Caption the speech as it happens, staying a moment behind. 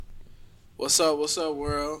What's up,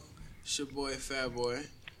 world? It's your boy, Fat Boy.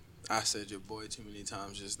 I said your boy too many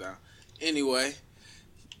times just now. Anyway,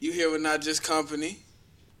 you here with Not Just Company.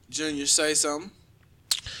 Junior, say something.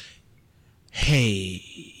 Hey,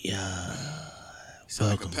 Sound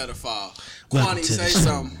like a pedophile. Kwani, say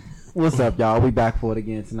something. What's up, y'all? We back for it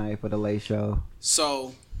again tonight for the late show.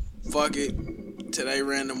 So, fuck it. Today,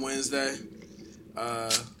 Random Wednesday. I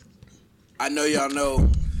know y'all know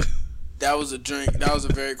that was a drink. That was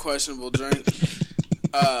a very questionable drink.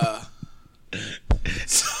 Wow.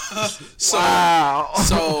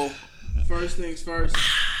 So, first things first.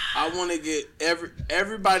 I want to get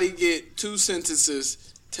everybody get 2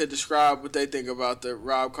 sentences to describe what they think about the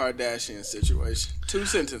Rob Kardashian situation. 2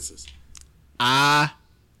 sentences. I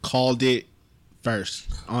called it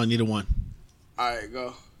first. I only needed one. All right,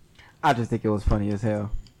 go. I just think it was funny as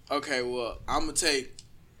hell. Okay, well, I'm going to take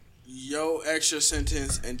your extra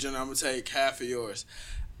sentence, and Jenna, I'm going to take half of yours.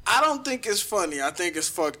 I don't think it's funny. I think it's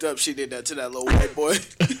fucked up she did that to that little white boy.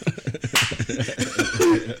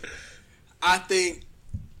 I think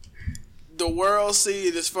the world see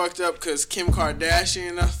it as fucked up because Kim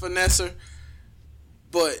Kardashian a finesser.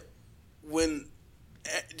 But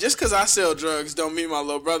just because I sell drugs don't mean my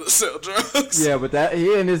little brother sell drugs. Yeah, but that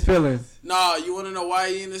he in his feelings. Nah, you want to know why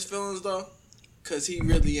he in his feelings, though? Because he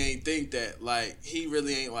really ain't think that. Like, he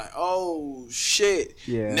really ain't like, oh, shit.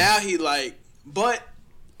 Yeah. Now he like, but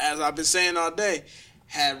as I've been saying all day,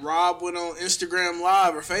 had Rob went on Instagram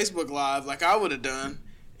Live or Facebook Live like I would have done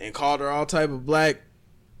and called her all type of black,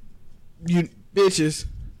 you bitches,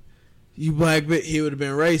 you black bitch, he would have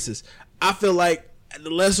been racist. I feel like the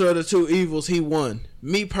lesser of the two evils, he won.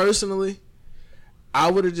 Me personally, I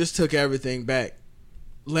would have just took everything back.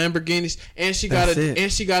 Lamborghinis, and she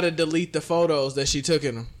gotta delete the photos that she took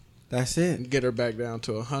in them. That's it. And get her back down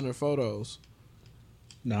to 100 photos.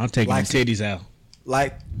 No, I'm taking Like- the titties out.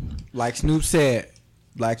 Like Snoop said,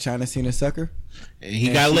 Black China seen a sucker, And he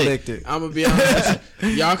and got she licked. licked it. I'm gonna be honest.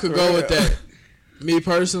 Y'all could go with that. Me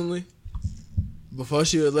personally, before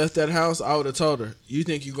she would have left that house, I would have told her, "You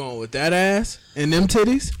think you going with that ass and them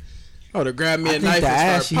titties?" I would have grabbed me I a think knife the and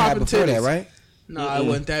ass she started had popping before titties. that, right? No, it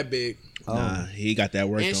wasn't that big. Oh. Nah, he got that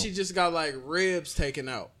work And on. she just got like ribs taken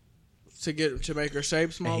out to make her shape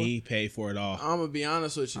And smaller. he paid for it all. I'm gonna be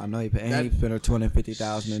honest with you. I know he paid. And he spent her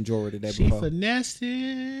 $250,000 in jewelry the day She before. finessed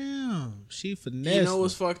him. She finessed You know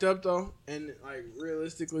what's him. fucked up though, and like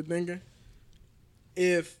realistically thinking,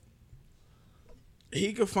 if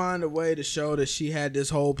he could find a way to show that she had this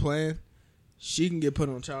whole plan, she can get put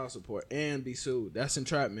on child support and be sued. That's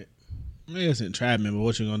entrapment. It's entrapment, but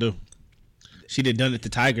what you gonna do? She done it to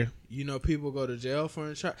Tiger. You know, people go to jail for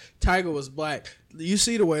entrapment. Tiger was black. You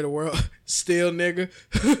see the way the world still nigga.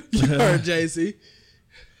 You heard JC.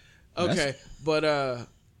 Okay, but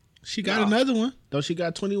She got Nah. another one. Though she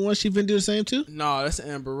got 21, she been do the same too? no, that's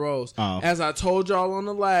Amber Rose. Oh. As I told y'all on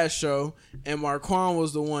the last show, and Marquand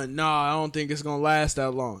was the one. Nah, I don't think it's gonna last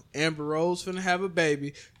that long. Amber Rose finna have a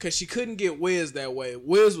baby because she couldn't get Wiz that way.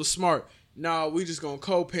 Wiz was smart. Nah, we just gonna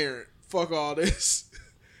co-parent. Fuck all this.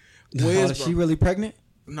 Oh, Wiz, is bro. she really pregnant?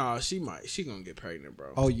 Nah, she gonna get pregnant,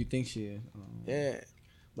 bro. Oh, you think she is? Oh. Yeah.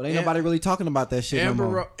 But ain't nobody really talking about that shit no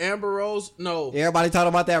more. Amber Rose, no. Everybody talking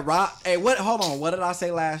about that rock. Hey, what? Hold on. What did I say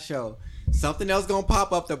last show? Something else gonna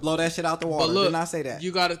pop up to blow that shit out the water. But look, Didn't I say that?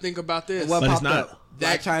 You got to think about this. What But it's popped not. up?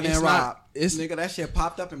 Black China it's and not- Rob. Nigga, that shit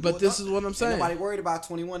popped up and But blew this up. is what I'm saying. Ain't nobody worried about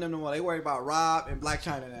 21 them no more. They worried about Rob and Black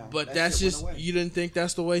China now. But That that's shit went just, away. you didn't think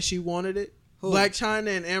that's the way she wanted it? Who? Black China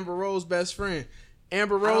and Amber Rose best friend.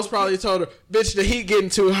 Amber I Rose don't probably told her, bitch, the heat getting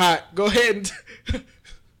too hot. Go ahead and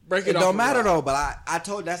break it It off. don't with matter Rob." though. But I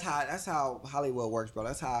told that's how Hollywood works, bro.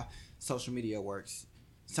 That's how social media works.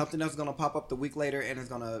 Something else is gonna pop up the week later, and it's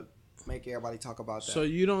gonna make everybody talk about that. So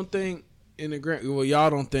you don't think, y'all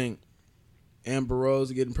don't think Amber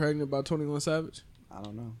Rose getting pregnant by 21 Savage? I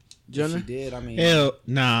don't know. If Jenner? she did. I mean, Hell,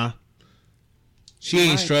 nah. She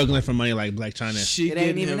ain't Right. struggling for money like Black China. She it ain't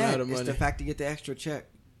getting even him that. out of It's money. the fact to get the extra check.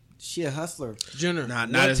 She a hustler. Jenner, Nah,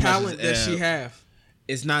 not what as much talent as, does she have?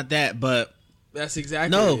 It's not that, but That's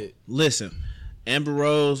exactly no. it. Listen, Amber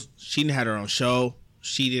Rose, she didn't had her own show.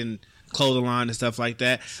 She didn't clothing line and stuff like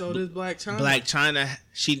that. So does Black China. Black China,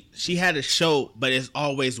 she had a show, but it's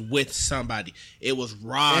always with somebody. It was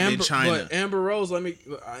Rob and China. But Amber Rose, and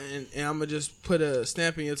I'm gonna just put a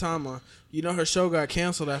stamp in your timeline. You know her show got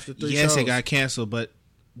canceled after 3 shows. Yes, it got canceled, but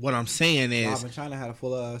what I'm saying is, Rob and China had a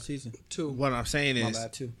full season. 2. what I'm saying My is,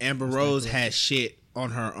 bad, too. Amber That's Rose not had shit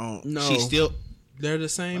on her own. No. She still, They're the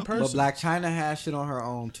same person. But Black China has shit on her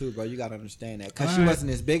own too, bro. You gotta understand that because All she right.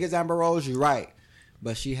 wasn't as big as Amber Rose. You're right,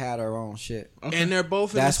 but she had her own shit. okay. And they're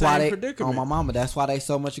both in That's the why same they predicament. on my mama. That's why they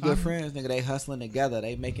so much good friends, nigga. They hustling together.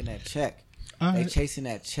 They making that check. They chasing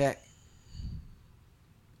that check.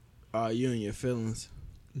 You and your feelings.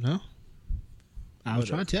 No. I was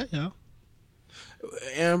trying to tell y'all.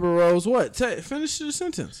 Amber Rose, what? Finish the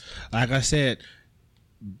sentence. Like I said,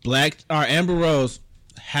 Amber Rose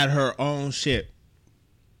had her own shit.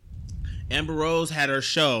 Amber Rose had her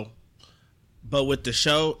show, but with the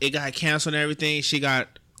show, it got canceled and everything. She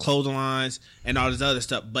got clothing lines and all this other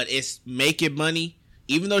stuff, but it's making money.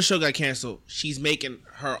 Even though the show got canceled, she's making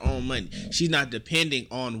her own money. She's not depending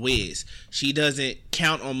on Wiz. She doesn't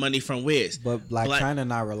count on money from Wiz. But Black China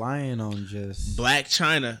not relying on just Black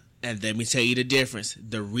China. And let me tell you the difference.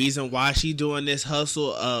 The reason why she doing this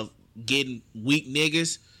hustle of getting weak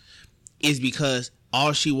niggas is because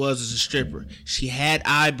all she was a stripper. She had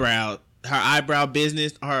her eyebrow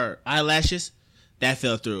business, her eyelashes, that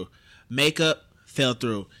fell through. Makeup fell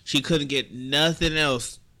through. She couldn't get nothing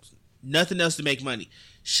else to make money.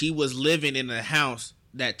 She was living in a house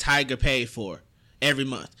that Tiger paid for every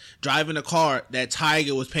month. Driving a car that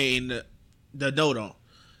Tiger was paying the note on.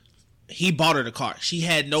 He bought her the car. She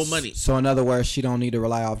had no money. So in other words, she don't need to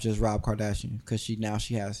rely off just Rob Kardashian because she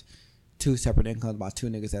has two separate incomes by two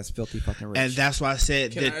niggas that's filthy fucking rich. And that's why I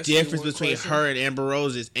said the difference between her and Amber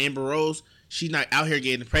Rose is Amber Rose, she's not out here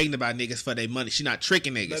getting pregnant by niggas for their money. She's not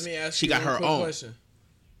tricking niggas. Let me ask she you got her quick own. Question.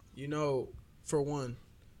 You know, for one,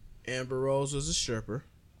 Amber Rose was a stripper.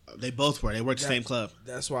 They both were. They worked the same club.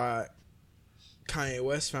 That's why Kanye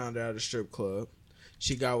West found her at a strip club.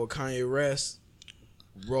 She got with Kanye West,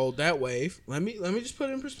 rolled that wave. Let me just put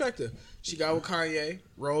it in perspective. She got with Kanye,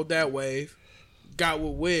 rolled that wave, got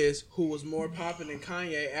with Wiz, who was more popping than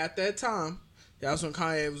Kanye at that time. That was when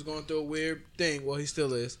Kanye was going through a weird thing. Well, he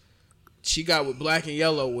still is. She got with Black and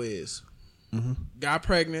Yellow Wiz. Mm-hmm. Got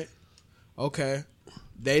pregnant. Okay.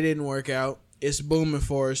 They didn't work out. It's booming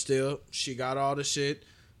for her still. She got all the shit.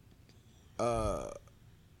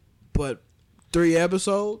 But 3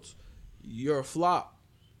 episodes, you're a flop.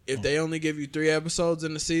 If they only give you 3 episodes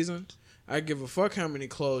in the season, I give a fuck how many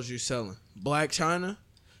clothes you selling. Black China,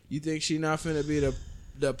 you think she not finna be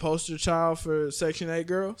the poster child for Section 8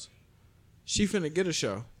 girls? She finna get a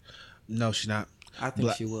show. No, she's not. I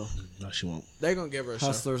think she will. No, she won't. They gonna give her a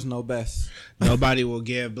Hustlers know best. Nobody will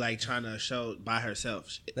give Black China a show by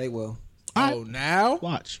herself. They will. Oh, now?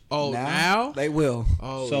 Watch. Oh, now? They will.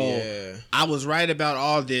 Oh, so, yeah. I was right about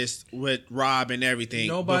all this with Rob and everything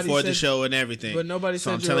before the show and everything. But nobody said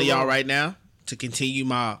so I'm telling y'all right now, to continue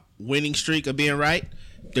my winning streak of being right,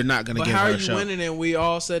 they're not going to give her a show. But how are you winning and we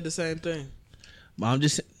all said the same thing?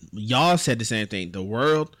 Y'all said the same thing. The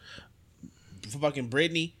world, fucking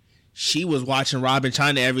Britney, she was watching Rob and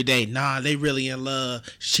China every day. Nah, they really in love.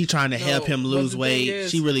 She trying to help him lose weight.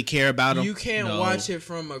 She really care about him. You can't watch it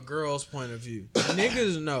from a girl's point of view.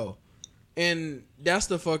 Niggas know. And that's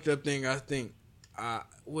the fucked up thing, I think,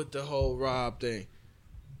 with the whole Rob thing.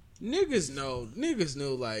 Niggas know. Niggas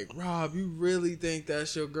knew, like, Rob, you really think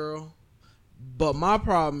that's your girl? But my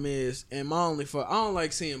problem is, and my only fuck, I don't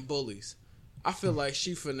like seeing bullies. I feel like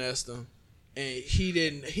she finessed him. And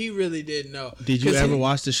he really didn't know. Did you ever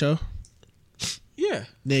watch the show? Yeah.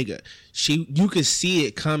 Nigga, you could see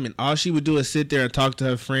it coming. All she would do is sit there and talk to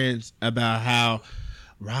her friends about how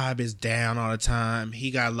Rob is down all the time.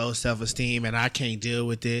 He got low self-esteem and I can't deal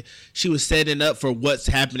with it. She was setting up for what's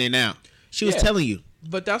happening now. She was telling you.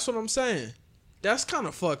 But that's what I'm saying. That's kind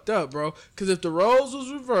of fucked up, bro. Because if the roles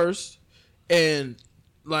was reversed and,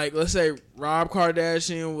 like, let's say Rob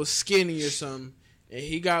Kardashian was skinny or something, and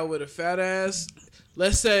he got with a fat ass,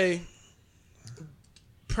 let's say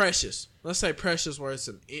Precious. Let's say Precious worth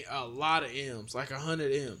a lot of M's, like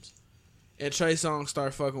 100 M's. And Trey Songz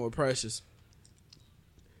start fucking with Precious.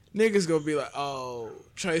 Niggas gonna be like, oh,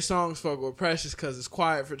 Trey Songz fucking with Precious because it's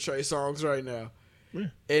quiet for Trey Songz right now. Yeah.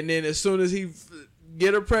 And then as soon as he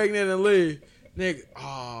get her pregnant and leave, nigga,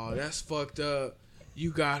 oh, that's fucked up.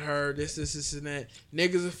 You got her, this, and that.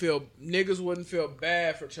 Niggas wouldn't feel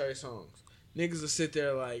bad for Trey Songz. Niggas will sit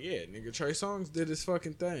there like, yeah, nigga, Trey Songz did his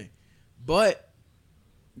fucking thing. But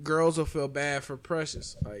girls will feel bad for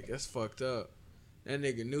Precious. Like, that's fucked up. That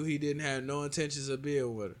nigga knew he didn't have no intentions of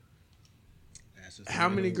being with her. How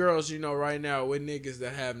many girls you know right now with niggas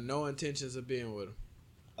that have no intentions of being with them?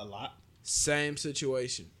 A lot. Same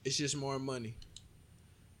situation. It's just more money.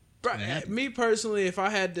 But me personally, if I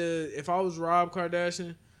was Rob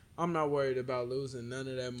Kardashian, I'm not worried about losing none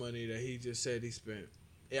of that money that he just said he spent.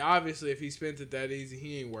 Yeah, obviously, if he spent it that easy,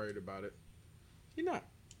 he ain't worried about it. He not.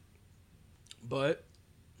 But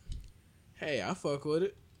hey, I fuck with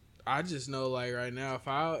it. I just know, like, right now,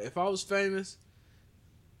 if I was famous,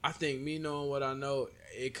 I think me knowing what I know,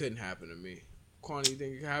 it couldn't happen to me. Quan, you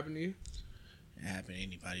think it could happen to you? It happen to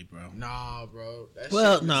anybody, bro. Nah, bro.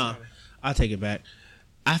 Well, nah. I'll take it back.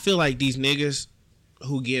 I feel like these niggas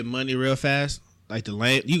who get money real fast, like the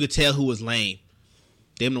lame, you could tell who was lame.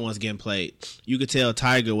 Them the ones getting played. You could tell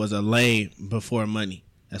Tiger was a lame before money.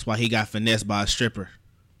 That's why he got finessed by a stripper.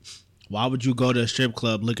 Why would you go to a strip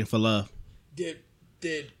club looking for love? Did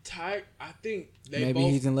Tiger? I think maybe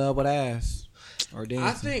he's in love with ass or dancing.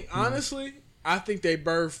 I think honestly, I think they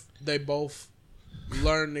both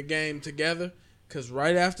learned the game together. Cause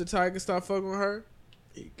right after Tiger stopped fucking with her,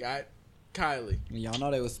 he got Kylie. Y'all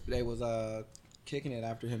know they was kicking it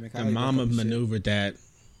after him and Kylie. The mama maneuvered that.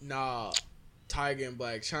 Nah, Tiger and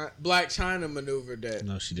Black China maneuvered that.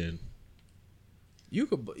 No, she didn't. You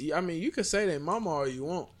could say they mama all you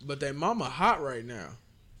want, but they mama hot right now.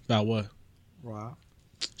 About what? Wow.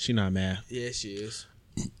 She not mad. Yeah, she is.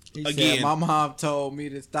 He Again, said, my mom told me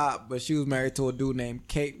to stop, but she was married to a dude named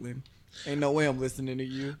Caitlyn. Ain't no way I'm listening to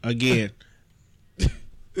you. Again,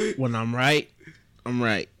 when I'm right, I'm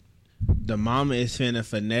right. The mama is finna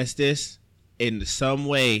finesse this in some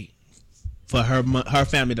way for her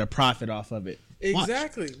family to profit off of it.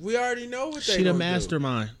 Exactly. Watch. We already know what they She gonna the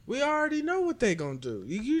mastermind. do. We already know what they gonna do.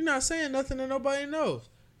 You're not saying nothing that nobody knows.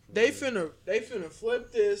 They finna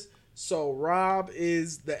flip this so Rob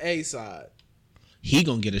is the A side. He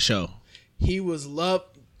gonna get a show. He was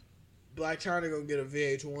loved. Black China gonna get a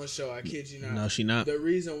VH1 show. I kid you not. No, she not. The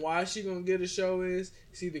reason why she gonna get a show is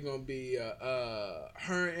it's either gonna be her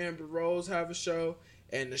and Amber Rose have a show,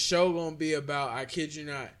 and the show gonna be about, I kid you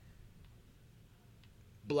not,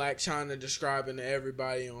 Black China describing to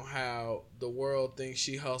everybody on how the world thinks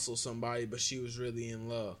she hustled somebody, but she was really in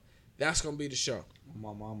love. That's gonna be the show.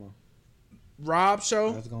 My mama. Rob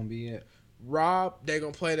show. That's gonna be it. Rob, they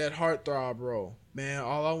gonna play that heartthrob role. Man,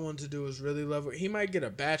 all I wanted to do was really love her. He might get a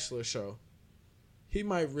Bachelor show. He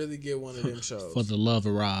might really get one of them shows. For the love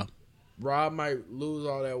of Rob. Rob might lose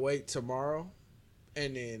all that weight tomorrow,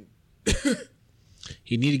 and then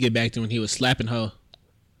he need to get back to when he was slapping her.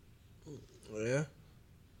 Yeah,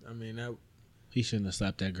 I mean that. He shouldn't have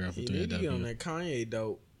slapped that girl for He need to get on 3W. that Kanye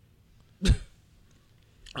dope. These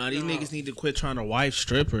niggas need to quit trying to wife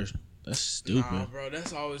strippers. That's stupid. Nah, bro,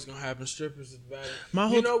 that's always gonna happen. Strippers is bad. My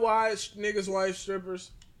whole You know why niggas wife strippers?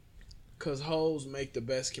 Cause hoes make the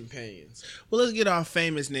best companions. Well, let's get our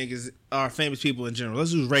famous niggas, our famous people in general.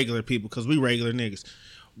 Let's use regular people because we regular niggas.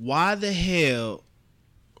 Why the hell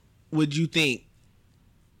would you think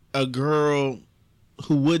a girl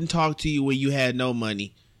who wouldn't talk to you when you had no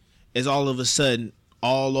money is all of a sudden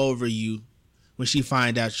all over you when she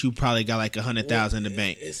find out you probably got like 100,000 in the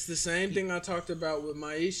bank? It's the same thing I talked about with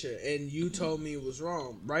Maisha, and you told me it was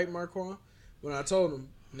wrong, right, Marquand? When I told him,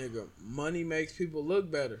 nigga, money makes people look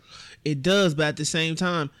better. It does, but at the same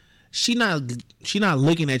time, she not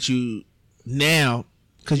looking at you now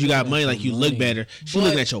because you got money like you look better. She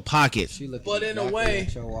looking at your pockets. But in a way,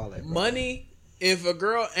 money, if a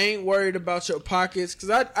girl ain't worried about your pockets, because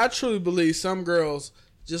I truly believe some girls,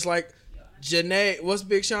 just like Janae, what's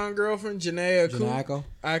Big Sean girlfriend? Janae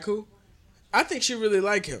Aku? I think she really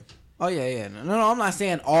like him. Oh, yeah. No, I'm not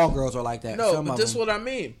saying all girls are like that. No, Some but of this is them. what I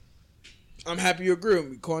mean. I'm happy you agree with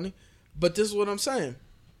me, Corny. But this is what I'm saying.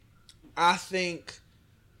 I think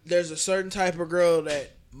there's a certain type of girl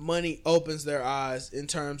that money opens their eyes in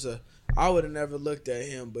terms of, I would have never looked at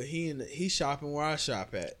him, but he's shopping where I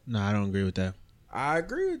shop at. No, I don't agree with that. I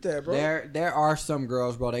agree with that, bro. There are some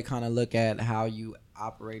girls, bro, they kind of look at how you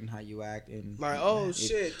operate and how you act. And like, oh,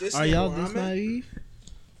 shit. This are y'all this naive?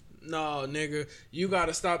 No, nigga. You got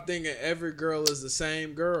to stop thinking every girl is the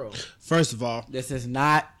same girl. First of all, this is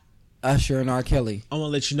not Usher and R. Kelly. I want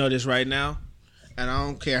to let you know this right now, and I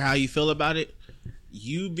don't care how you feel about it.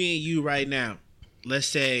 You being you right now, let's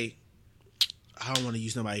say, I don't want to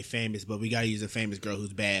use somebody famous, but we got to use a famous girl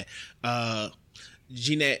who's bad.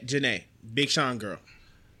 Janae, Big Sean girl.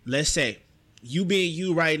 Let's say, you being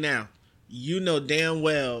you right now, you know damn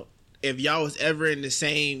well if y'all was ever in the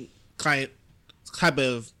same type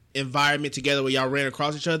of environment together where y'all ran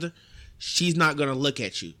across each other, she's not going to look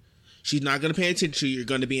at you. She's not going to pay attention to you. You're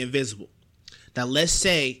going to be invisible. Now, let's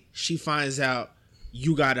say she finds out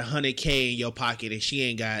you got $100K in your pocket and she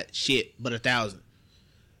ain't got shit but 1,000.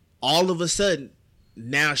 All of a sudden,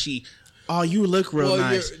 now you look real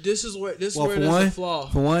nice. This is where there's a flaw.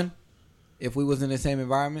 For one, if we was in the same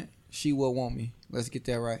environment, she would want me. Let's get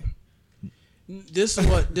that right. This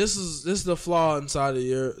is the flaw inside of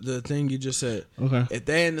the thing you just said. Okay. If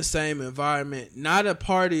they in the same environment, not a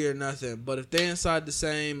party or nothing, but if they inside the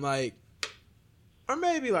same or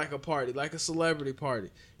maybe like a party, like a celebrity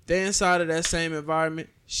party, they inside of that same environment,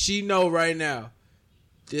 she know right now,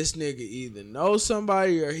 this nigga either knows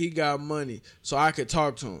somebody or he got money, so I could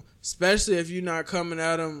talk to him. Especially if you're not coming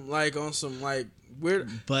at him like on some like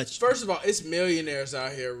But first of all, it's millionaires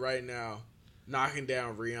out here right now knocking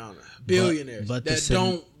down Rihanna. Billionaires but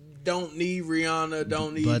that don't need Rihanna,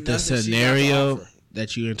 don't need. But the scenario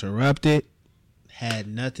that you interrupted had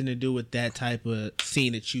nothing to do with that type of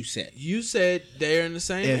scene that you said. You said they're in the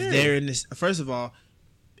same. If area. they're in this, first of all,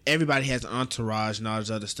 everybody has an entourage and all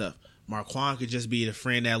this other stuff. Marquand could just be the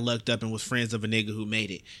friend that looked up and was friends of a nigga who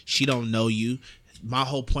made it. She don't know you. My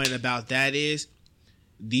whole point about that is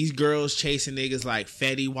these girls chasing niggas like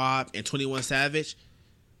Fetty Wap and 21 Savage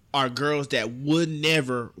are girls that would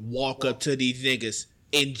never walk up to these niggas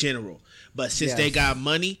in general. But since they got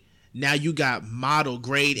money, now you got model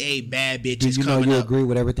grade A bad bitches coming up. Do you agree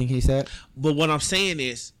with everything he said? But what I'm saying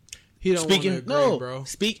is, he don't want to agree, bro.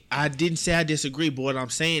 I didn't say I disagree, but what I'm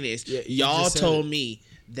saying is, y'all told me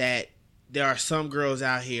that there are some girls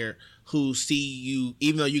out here who see you,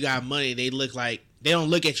 even though you got money, they don't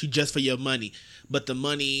look at you just for your money, but the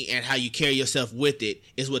money and how you carry yourself with it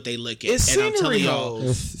is what they look at. It's and I'm telling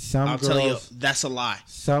hoes. y'all, telling you, that's a lie.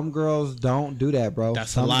 Some girls don't do that, bro.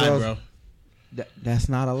 That's a lie, bro. That's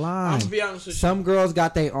not a lie. I'm gonna be honest with you. Some girls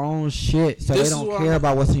got their own shit, so they don't care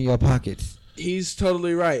about what's in your pockets. He's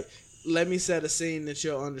totally right. Let me set a scene that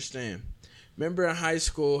you'll understand. Remember in high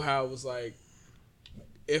school how it was like,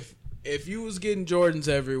 if you was getting Jordans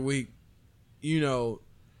every week, you know,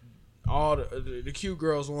 all the cute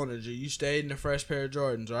girls wanted you. You stayed in a fresh pair of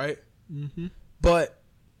Jordans, right? Mm-hmm. But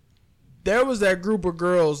there was that group of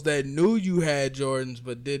girls that knew you had Jordans,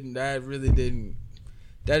 but didn't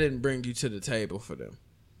bring you to the table for them.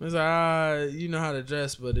 It's like, you know how to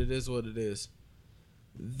dress, but it is what it is.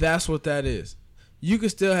 That's what that is. You can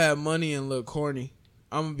still have money and look corny.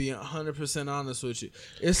 I'm going to be 100% honest with you.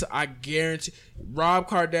 I guarantee, Rob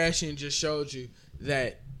Kardashian just showed you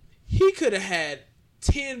that he could have had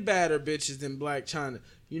 10 badder bitches than Black China.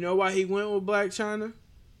 You know why he went with Black China?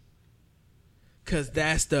 Because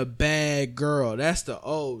that's the bad girl. That's the,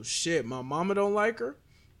 oh shit, my mama don't like her?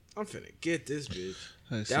 I'm finna get this bitch.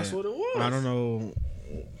 That's what it was. I don't know.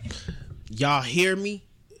 Y'all hear me,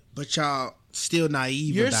 but y'all still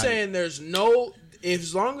naive. You're saying there's no,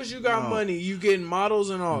 as long as you got money, you getting models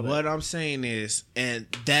and all that. What I'm saying is, and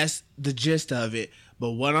that's the gist of it,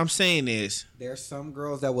 but what I'm saying is, there's some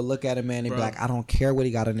girls that will look at a man and be like, I don't care what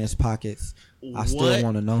he got in his pockets. I still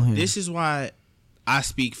want to know him. This is why I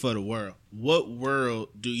speak for the world. What world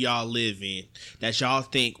do y'all live in that y'all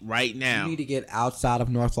think right now? You need to get outside of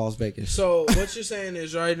North Las Vegas. So what you're saying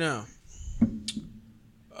is right now,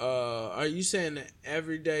 are you saying that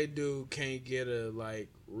everyday dude can't get a like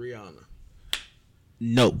Rihanna?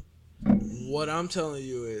 No. What I'm telling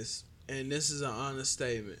you is, and this is an honest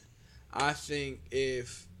statement, I think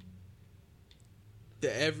if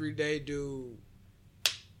the everyday dude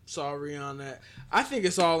saw Rihanna, I think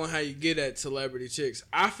it's all on how you get at celebrity chicks.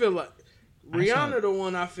 I feel like Rihanna, the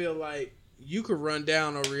one I feel like you could run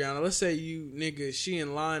down on Rihanna. Let's say you nigga, she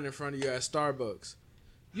in line in front of you at Starbucks.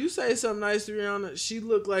 You say something nice to Rihanna, she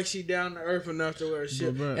look like she down to earth enough to wear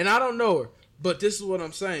shit. And I don't know her, but this is what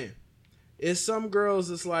I'm saying. It's some girls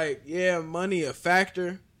it's like, yeah, money a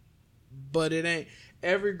factor, but it ain't.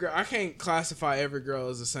 Every girl, I can't classify every girl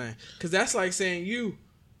as the same. Because that's like saying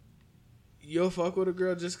you'll fuck with a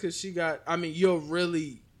girl just because she got, I mean, you'll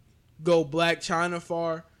really go Black China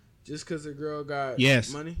far just because a girl got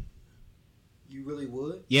money? You really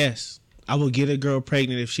would? Yes. I would get a girl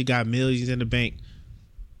pregnant if she got millions in the bank.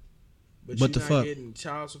 But what the not fuck? Getting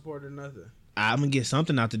child support or nothing? I'm going to get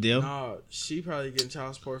something out the deal. No, she probably getting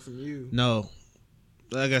child support from you. No.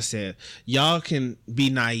 Like I said, y'all can be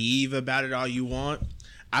naive about it all you want.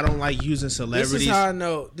 I don't like using celebrities. This is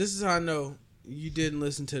how I know you didn't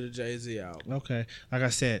listen to the Jay-Z album. Okay. Like I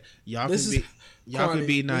said, y'all can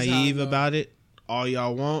be naive about it all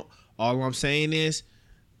y'all want. All I'm saying is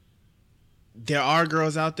there are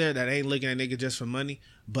girls out there that ain't looking at niggas just for money.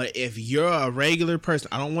 But if you're a regular person,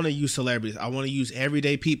 I don't want to use celebrities. I want to use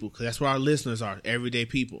everyday people because that's where our listeners are, everyday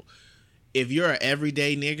people. If you're an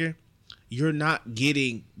everyday nigga, you're not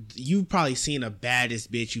getting, you've probably seen the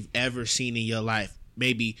baddest bitch you've ever seen in your life.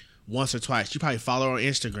 Maybe once or twice. You probably follow her on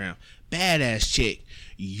Instagram. Badass chick.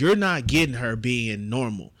 You're not getting her being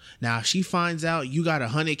normal. Now, if she finds out you got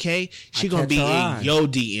 100K, she going to be in your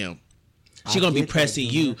DM. She going to be pressing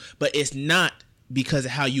you, but it's not because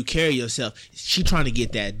of how you carry yourself. She trying to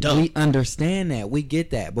get that dope. We understand that. We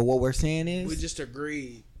get that. But what we're saying is, we just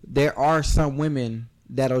agree. There are some women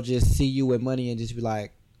that'll just see you with money and just be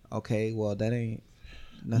like, okay, well, that ain't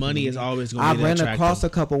nothing. Money is always going to be attractive. I ran across a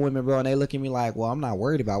couple women, bro, and they look at me like, well, I'm not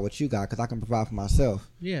worried about what you got because I can provide for myself.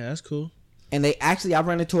 Yeah, that's cool. And I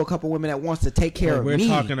ran into a couple women that wants to take care of me. We're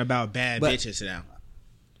talking about bad bitches now.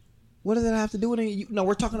 What does that have to do with it? You know,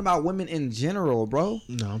 we're talking about women in general, bro.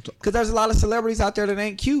 No, because there's a lot of celebrities out there that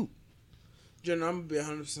ain't cute. Jenna, I'm gonna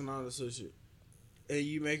be 100% honest with you, and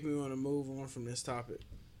you make me want to move on from this topic.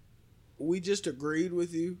 We just agreed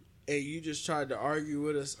with you, and you just tried to argue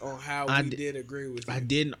with us on how we did agree with you. I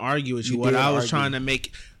didn't argue with you. What I was trying to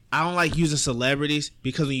make, I don't like using celebrities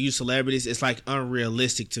because when you use celebrities, it's like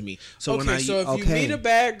unrealistic to me. So when if you meet a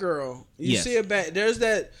bad girl, you see a bad, there's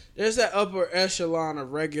that upper echelon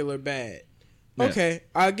of regular bad. Okay,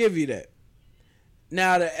 I'll give you that.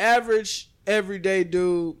 Now the average everyday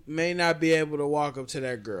dude may not be able to walk up to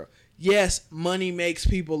that girl. Yes, money makes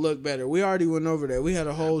people look better. We already went over that. We had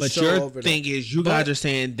a whole show over that. But your thing is, you guys are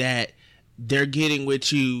saying that they're getting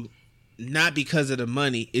with you not because of the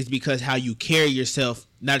money. It's because how you carry yourself,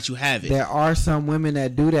 not that you have it. There are some women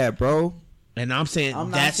that do that, bro. And I'm saying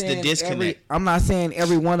that's the disconnect. I'm not saying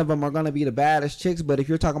every one of them are going to be the baddest chicks, but if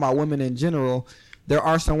you're talking about women in general, there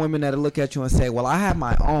are some women that look at you and say, well, I have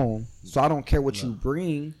my own, so I don't care what you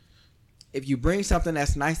bring. If you bring something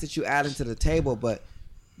that's nice that you add into the table, but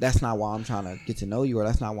that's not why I'm trying to get to know you, or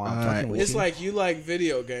that's not why I'm talking with you. It's like you like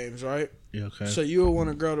video games, right? Yeah, okay. So you would want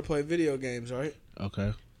a girl to play video games, right?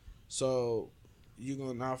 Okay. So you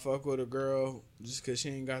gonna not fuck with a girl just because she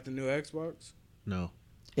ain't got the new Xbox? No.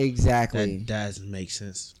 Exactly. That doesn't make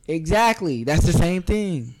sense. Exactly. That's the same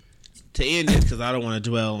thing. To end this, because I don't want to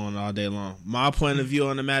dwell on it all day long. My point of view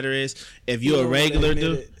on the matter is, if you're a regular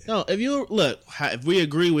dude, if we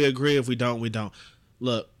agree, we agree. If we don't, we don't.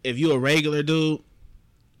 Look, if you're a regular dude,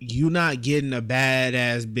 you not getting a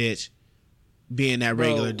badass bitch being that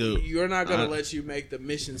regular dude. You're not going to let you make the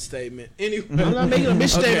mission statement. Anyway. I'm not making a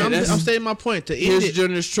mission statement. I'm stating my point. To end here's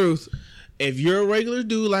Jenner's truth. If you're a regular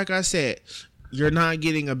dude, like I said, you're not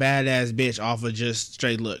getting a badass bitch off of just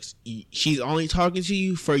straight looks. She's only talking to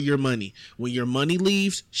you for your money. When your money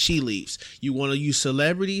leaves, she leaves. You want to use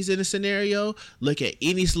celebrities in a scenario? Look at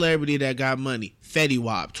any celebrity that got money. Fetty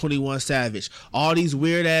Wap, 21 Savage, all these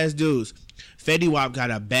weird ass dudes. Fetty Wap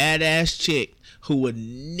got a badass chick who would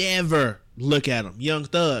never look at him. Young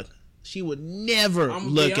Thug, she would never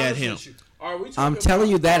look at him. I'm telling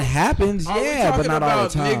you that happens, but not all the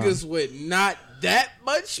time. Niggas with not that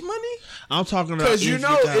much money? I'm talking about because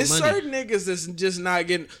it's certain niggas that's just not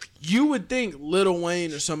getting. You would think Lil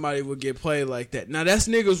Wayne or somebody would get played like that. Now that's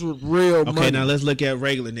niggas with real money. Okay, now let's look at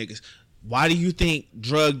regular niggas. Why do you think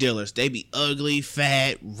drug dealers, they be ugly,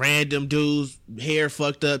 fat, random dudes, hair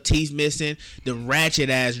fucked up, teeth missing, the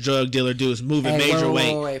ratchet ass drug dealer dudes moving major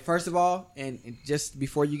weight? Wait. First of all, and just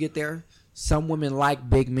before you get there, some women like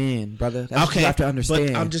big men, brother. That's what you have to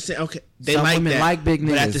understand. But I'm just saying, okay, they some like women that, like big niggas.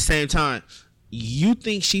 But at the same time, you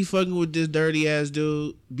think she fucking with this dirty ass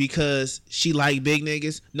dude because she like big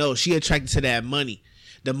niggas? No, she attracted to that money.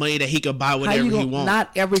 The money that he could buy whatever he wants.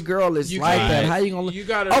 Not every girl is like that. How you gonna? You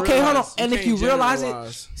gotta okay, hold on. And if you realize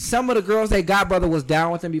it, some of the girls they got, brother, was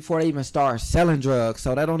down with them before they even started selling drugs,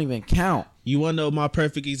 so that don't even count. You wanna know my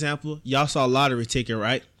perfect example? Y'all saw Lottery Ticket,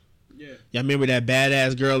 right? Yeah. Y'all remember that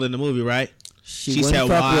badass girl in the movie, right? She said,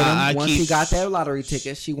 "Why with him. Once she got that lottery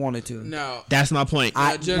ticket, she wanted to." No, that's my point.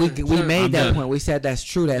 We made that point. We said that's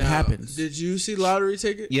true. That happens. Did you see Lottery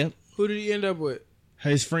Ticket? Yep. Who did he end up with?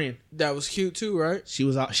 His friend. That was cute too, right? She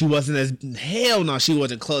wasn't as hell no. She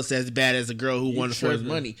wasn't close as bad as the girl who wanted for his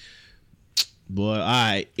money. Boy, all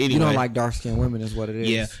right. Anyway, you don't like dark skinned women, is what it is.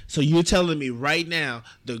 Yeah. So you're telling me right now,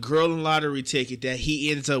 the girl in Lottery Ticket that he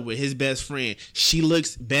ends up with, his best friend, she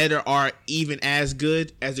looks better or even as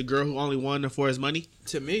good as the girl who only wanted her for his money?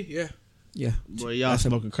 To me, yeah. Yeah. Boy, y'all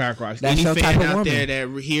smoking crack rocks. Any fan out there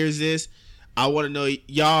that hears this, I want to know,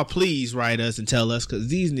 y'all please write us and tell us, because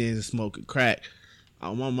these niggas are smoking crack. I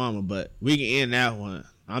want mama, but we can end that one.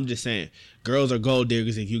 I'm just saying, girls are gold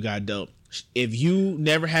diggers if you got dope. If you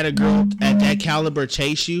never had a girl at that caliber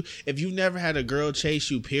chase you, if you never had a girl chase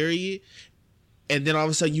you, period, and then all of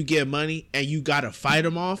a sudden you get money and you got to fight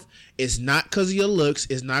them off, it's not because of your looks,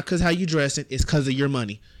 it's not because how you dressing, it's because of your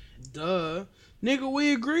money. Duh. Nigga,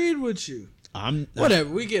 we agreed with you. Whatever,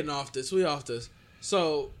 we getting off this. We off this.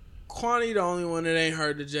 So, Kwani the only one that ain't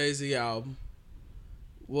heard the Jay-Z album.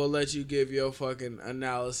 We'll let you give your fucking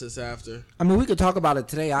analysis after. I mean, we could talk about it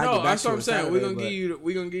today. That's what I'm saying. We're gonna give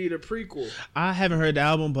you the prequel. I haven't heard the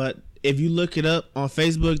album, but if you look it up on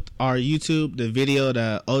Facebook or YouTube, the video,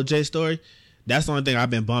 the OJ story, that's the only thing I've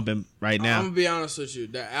been bumping right now. I'm gonna be honest with you.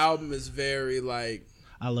 The album is very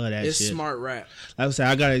I love that. It's shit. Smart rap. Like I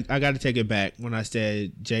said, I gotta take it back when I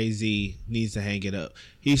said Jay-Z needs to hang it up.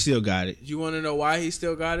 He still got it. You want to know why he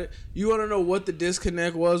still got it? You want to know what the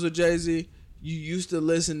disconnect was with Jay-Z? You used to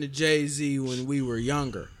listen to Jay-Z when we were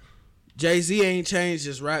younger. Jay-Z ain't changed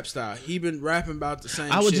his rap style. He been rapping about the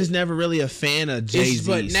same I was shit. just never really a fan of Jay-Z.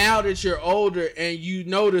 But now that you're older and you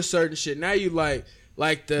notice certain shit, now you like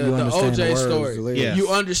the understand OJ the words, story. the lyrics. You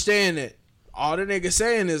understand it. All the nigga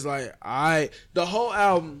saying is like, the whole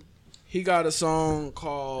album, he got a song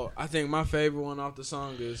called, I think my favorite one off the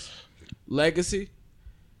song is Legacy.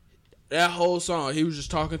 That whole song, he was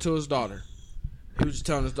just talking to his daughter. He was just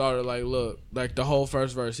telling his daughter, like, look, like the whole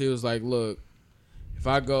first verse, he was like, look, if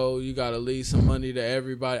I go, you got to leave some money to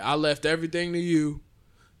everybody. I left everything to you.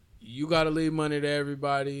 You got to leave money to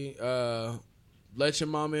everybody. Let your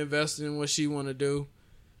mama invest in what she want to do.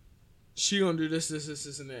 She going to do this,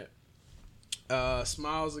 and that.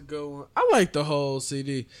 Smile's a good one. I like the whole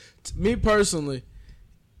CD. Me personally,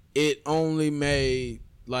 it only made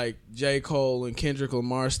like J. Cole and Kendrick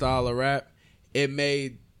Lamar style of rap. It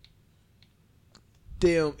made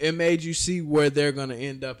you see where they're going to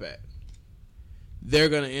end up at. They're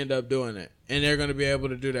going to end up doing that. And they're going to be able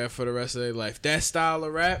to do that for the rest of their life. That style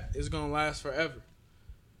of rap is going to last forever.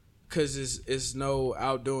 Because it's no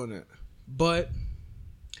outdoing it. But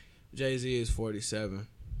Jay-Z is 47.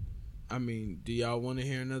 I mean, do y'all want to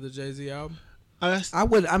hear another Jay-Z album? I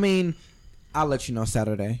would. I mean, I'll let you know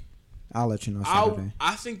Saturday. I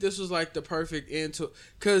think this was like the perfect end to it.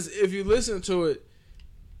 Because if you listen to it,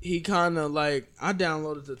 he kind of like, I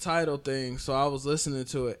downloaded the title thing, so I was listening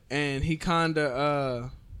to it, and he kind of,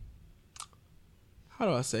 how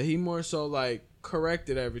do I say, he more so like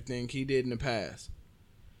corrected everything he did in the past.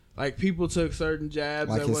 Like people took certain jabs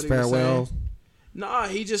like at his what he farewell. was saying. Nah,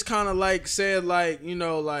 he just kind of like said like, you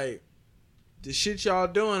know, like the shit y'all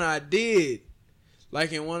doing, I did.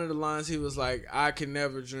 Like in one of the lines, he was like, I can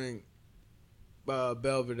never drink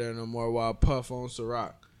Belvedere no more while I puff on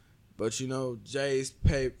Ciroc. But you know, Jay's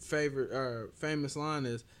famous line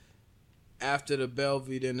is, after the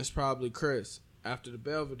Belvedere, then it's probably Chris. After the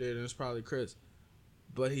Belvedere, then it's probably Chris.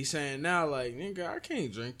 But he's saying now, like, nigga, I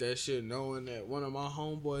can't drink that shit knowing that one of my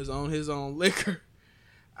homeboys own his own liquor.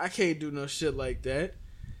 I can't do no shit like that.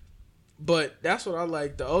 But that's what I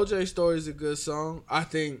like. The OJ Story is a good song. I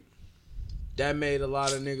think that made a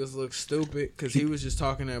lot of niggas look stupid because he was just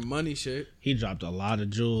talking that money shit. He dropped a lot of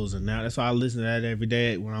jewels, and now that's why I listen to that every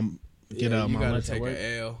day when I'm get up. You my gotta take take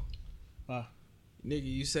an L. Nigga,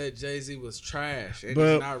 you said Jay-Z was trash and But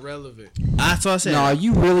it's not relevant. That's what I said. No,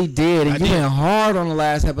 you really did. And I you did. went hard on the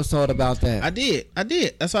last episode about that. I did.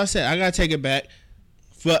 That's what I said. I gotta take it back.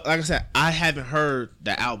 But like I said, I haven't heard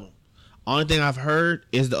the album. Only thing I've heard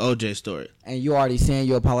is the OJ Story. And you already saying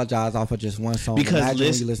you apologize off of just one song. Because imagine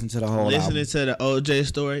when you listen to the whole listening album. to the OJ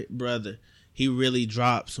Story, brother, he really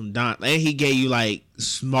dropped some and he gave you like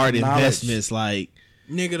smart investments, like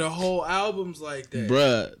Nigga, the whole album's like that.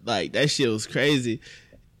 bruh, like that shit was crazy.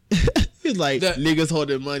 He's like, niggas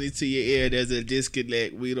holding money to your ear. There's a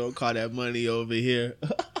disconnect. We don't call that money over here.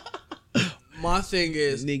 My thing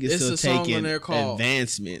is, niggas it's still a song taking on there called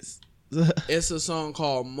advancements. It's a song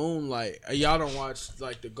called Moonlight. Y'all don't watch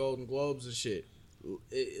like the Golden Globes and shit.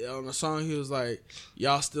 On the song, he was like,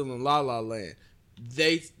 "Y'all still in La La Land."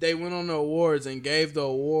 They went on the awards and gave the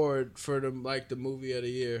award for the movie of the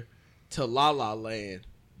year to La La Land,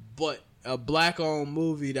 but a black-owned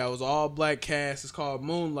movie that was all black cast is called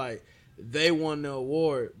Moonlight. They won the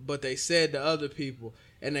award, but they said to other people,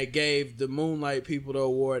 and they gave the Moonlight people the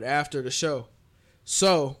award after the show.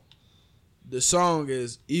 So the song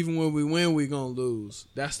is, even when we win, we gonna lose.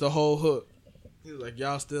 That's the whole hook. He was like,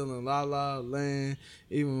 y'all still in La La Land.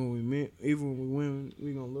 Even when we win,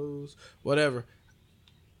 we gonna lose. Whatever.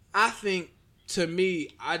 I think, to me,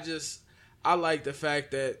 I like the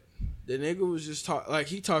fact that the nigga was just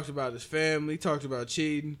he talked about his family, talked about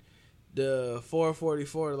cheating. The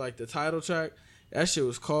 444, like the title track, that shit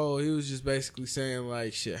was cold. He was just basically saying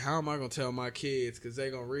like, shit, how am I gonna tell my kids, because they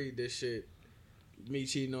gonna read this shit, me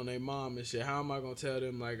cheating on their mom and shit. How am I gonna tell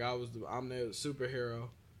them like I'm their superhero?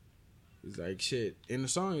 He's like, shit. In the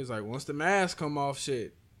song, he's like, once the mask come off,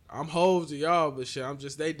 shit, I'm Hov to y'all, but shit, I'm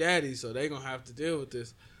just they daddy, so they gonna have to deal with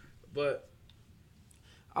this. But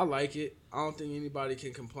I like it. I don't think anybody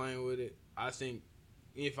can complain with it. I think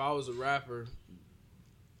if I was a rapper,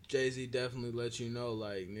 Jay-Z definitely let you know,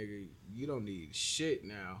 like, nigga, you don't need shit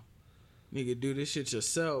now. Nigga, do this shit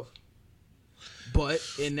yourself. But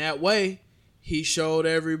in that way, he showed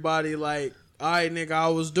everybody, like, all right, nigga, I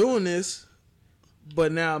was doing this,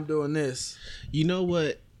 but now I'm doing this. You know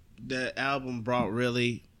what the album brought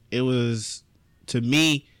really? It was, to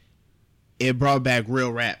me, it brought back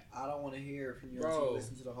real rap. I don't want to hear from you until you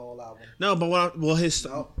listen to the whole album. No, but I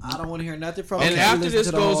don't want to hear nothing from you. And after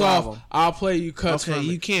this goes off, album. I'll play you cuts from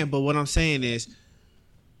you it. can, but what I'm saying is,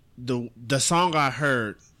 the song I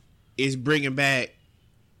heard is bringing back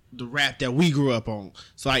the rap that we grew up on.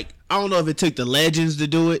 So like, I don't know if it took the legends to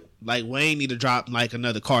do it. Like Wayne need to drop like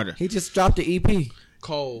another Carter. He just dropped the EP.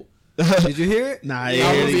 Cold. Did you hear it? Nah, I'm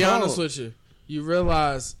gonna be honest with you. You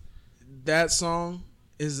realize that song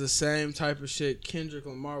is the same type of shit Kendrick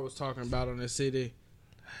Lamar was talking about on his CD.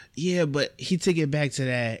 Yeah, but he took it back to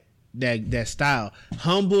that style.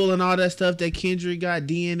 Humble and all that stuff that Kendrick got,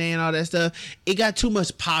 DNA and all that stuff. It got too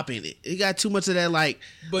much pop in it. It got too much of that like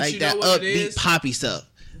that upbeat poppy stuff.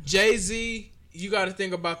 Jay-Z, you got to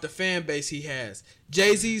think about the fan base he has.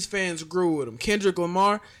 Jay-Z's fans grew with him. Kendrick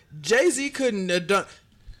Lamar, Jay-Z couldn't have done.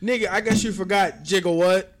 Nigga, I guess you forgot Jigga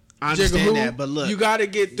what? I understand that, but look, you got to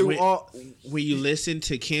get through when you listen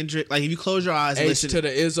to Kendrick, like if you close your eyes, H to the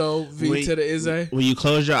Izzo, V to the Izzy. When you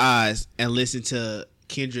close your eyes and listen to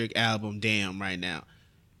Kendrick album, Damn, right now,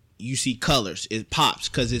 you see colors. It pops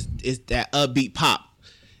because it's that upbeat pop.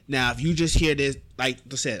 Now, if you just hear this, like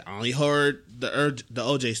I said, I only heard the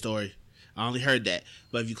OJ story. I only heard that.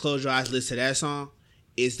 But if you close your eyes, listen to that song,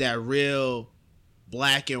 it's that real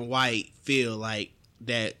black and white feel, like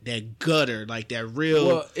that gutter, like that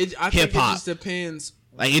real hip hop. It just depends.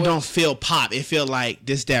 Like it don't feel pop. It feel like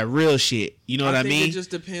this that real shit. You know what I mean? It just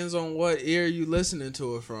depends on what ear you listening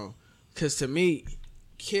to it from. Because to me,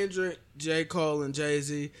 Kendrick, J. Cole, and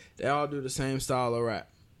Jay-Z, they all do the same style of rap.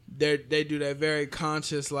 They do that very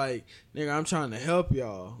conscious, like, nigga, I'm trying to help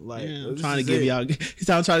y'all. Like, I'm trying to give y'all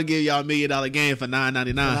 $1 million game for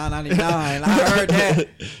 $9.99. $9.99. I heard that,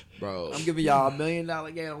 bro. I'm giving y'all $1 million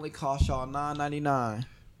game. Only cost y'all $9.99.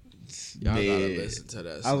 Y'all gotta listen to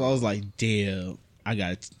that song. I was like, damn. I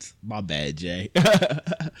got my bad, Jay.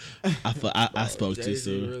 I spoke too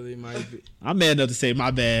soon. Really might be. I'm mad enough to say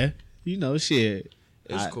my bad. You know, shit.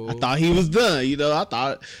 It's cool. I thought he was done. You know, I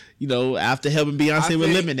thought, after helping Beyonce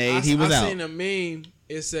with Lemonade, he was out. I seen a meme.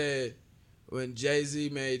 It said, when Jay-Z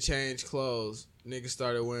made Change Clothes, niggas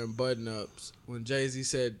started wearing button-ups. When Jay-Z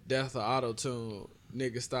said death of auto-tune,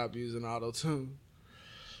 niggas stopped using auto-tune.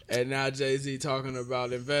 And now Jay-Z talking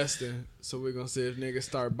about investing, so we're going to see if niggas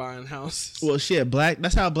start buying houses. Well, shit,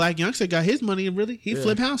 that's how Black Youngster got his money, really. He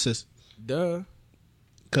flipped houses. Duh.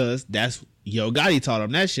 Because that's, Yo Gotti taught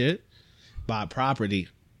him that shit. Buy property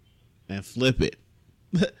and flip it.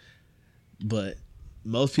 But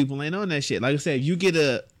most people ain't on that shit. Like I said, if you get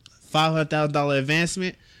a $500,000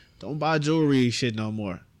 advancement, don't buy jewelry shit no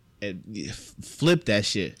more. And flip that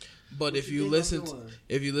shit. But if you listen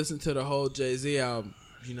to the whole Jay-Z album,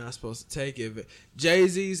 you're not supposed to take it.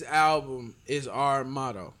 Jay-Z's album is our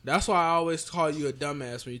motto. That's why I always call you a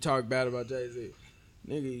dumbass when you talk bad about Jay-Z.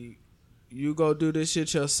 Nigga, you go do this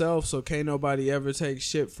shit yourself, so can't nobody ever take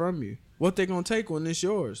shit from you. What they gonna take when it's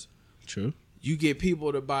yours? True. You get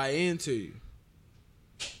people to buy into you.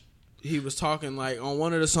 He was talking like on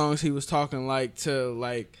one of the songs. He was talking like to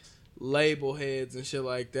like label heads and shit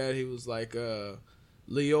like that. He was like,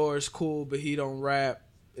 "Lior's cool, but he don't rap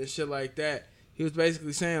and shit like that." He was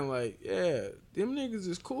basically saying like, "Yeah, them niggas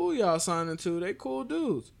is cool. Y'all signing to. They cool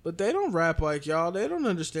dudes, but they don't rap like y'all. They don't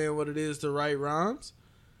understand what it is to write rhymes.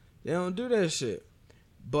 They don't do that shit."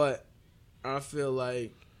 But I feel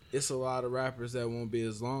like it's a lot of rappers that won't be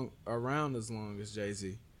around as long as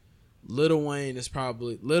Jay-Z. Lil Wayne,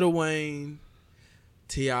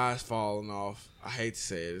 T.I.'s falling off. I hate to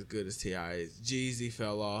say it, as good as T.I. is. Jeezy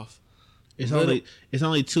fell off. It's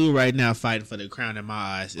only two right now fighting for the crown in my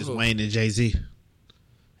eyes. It's Wayne and Jay-Z.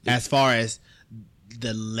 As far as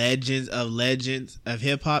the legends of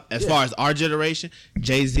hip hop, as far as our generation,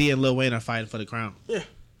 Jay-Z and Lil Wayne are fighting for the crown. Yeah.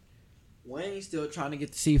 Wayne's still trying to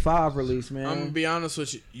get the C5 release, man. I'm gonna be honest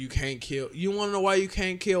with you. You can't kill. You want to know why you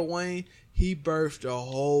can't kill Wayne? He birthed a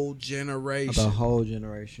whole generation. The whole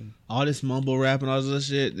generation. All this mumble rap and all this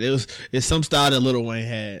shit. It's some style that Lil Wayne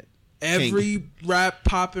had. Every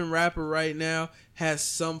popping rapper right now has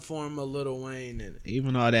some form of Lil Wayne in it.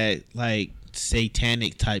 Even all that like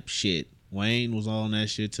satanic type shit. Wayne was all on that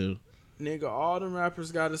shit too. Nigga, all them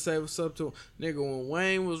rappers got to say what's up to him. Nigga, when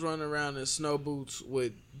Wayne was running around in snow boots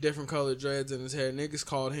with different colored dreads in his hair, niggas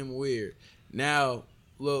called him weird. Now,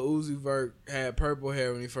 Lil Uzi Vert had purple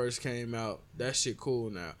hair when he first came out. That shit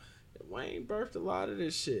cool now. Wayne birthed a lot of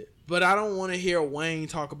this shit. But I don't want to hear Wayne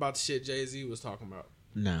talk about the shit Jay-Z was talking about.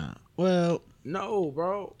 Nah. Well, no,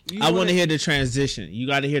 bro. I want to hear the transition. You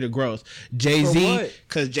got to hear the growth. Jay-Z,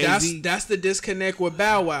 because Jay-Z... That's the disconnect with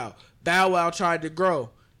Bow Wow. Bow Wow tried to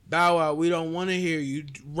grow. Bow Wow, we don't want to hear you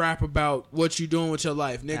rap about what you doing with your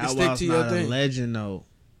life. Nigga, stick to your thing. A legend, though.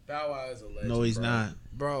 Bow Wow is a legend. No, he's not.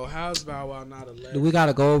 Bro, how's Bow Wow not a legend? Do we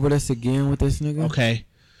gotta go over this again with this nigga? Okay.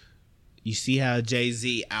 You see how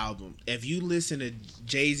Jay-Z album. If you listen to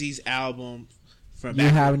Jay-Z's album From You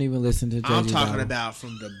haven't even listened to Jay-Z. I'm talking album. about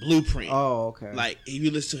from the blueprint. Oh, okay. Like, if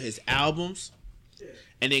you listen to his albums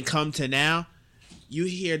and then come to now, you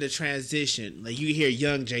hear the transition. Like, you hear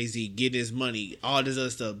young Jay-Z getting his money, all this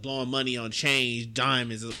other stuff, blowing money on chains,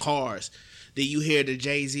 diamonds, and cars. Then you hear the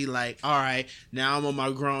Jay-Z like, all right, now I'm on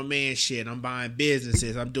my grown man shit. I'm buying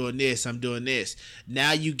businesses. I'm doing this. I'm doing this.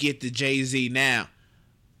 Now you get the Jay-Z now.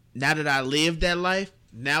 Now that I lived that life,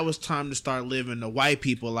 now it's time to start living the white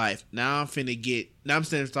people life. Now I'm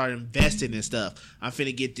finna start investing in stuff. I'm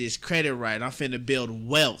finna get this credit right. I'm finna build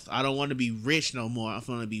wealth. I don't want to be rich no more. I'm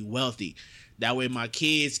finna be wealthy. That way my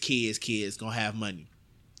kids gonna have money.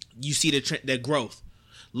 You see the growth.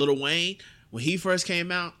 Lil Wayne, when he first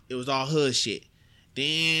came out, it was all hood shit.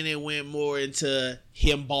 Then it went more into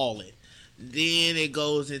him balling. Then it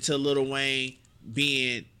goes into Lil Wayne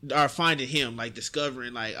finding him, like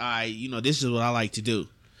discovering, like, all right, this is what I like to do.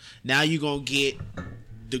 Now you gonna get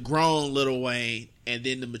the grown Lil Wayne and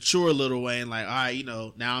then the mature Lil Wayne, like, all right,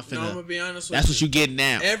 now I'm gonna be honest with that's you. what you get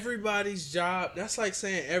now. Everybody's job, that's like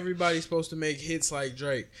saying everybody's supposed to make hits like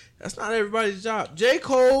Drake. That's not everybody's job. J.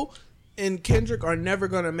 Cole and Kendrick are never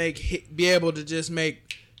gonna be able to just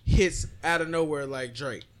make hits out of nowhere like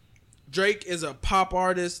Drake. Drake is a pop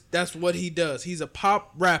artist. That's what he does. He's a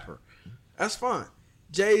pop rapper. That's fine.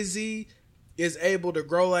 Jay-Z is able to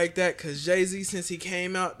grow like that because Jay-Z, since he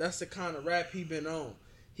came out, that's the kind of rap he been on.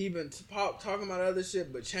 He been talking about other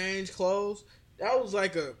shit, but change clothes. I was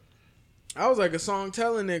like a song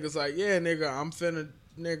telling niggas like, yeah, nigga,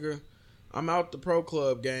 I'm out the pro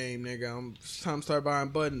club game, nigga. It's time to start buying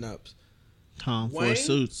button ups. Tom for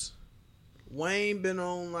suits. Wayne been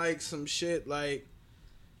on like some shit like,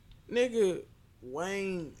 nigga.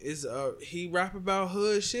 Wayne is he rap about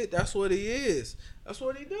hood shit. That's what he is. That's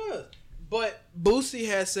what he does. But Boosie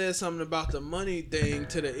had said something about the money thing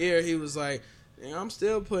to the ear. He was like, I'm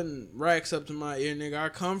still putting racks up to my ear, nigga. I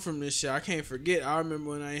come from this shit. I can't forget. I remember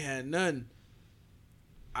when I ain't had nothing.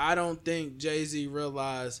 I don't think Jay-Z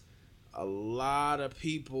realized a lot of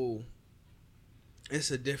people, it's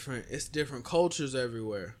different cultures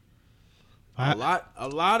everywhere. A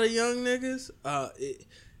lot of young niggas,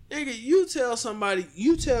 nigga, you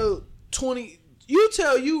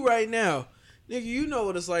tell you right now, nigga, you know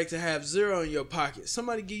what it's like to have zero in your pocket.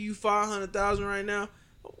 Somebody give you $500,000 right now,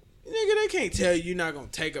 nigga, they can't tell you you're not gonna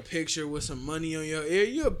take a picture with some money on your ear.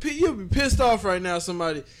 You'll be pissed off right now.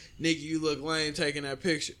 Somebody, nigga, you look lame taking that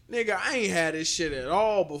picture. Nigga, I ain't had this shit at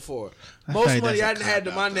all before. Most money I done had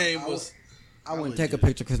to my name was. I wouldn't take a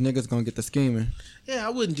picture because niggas gonna get the scheming. Yeah, I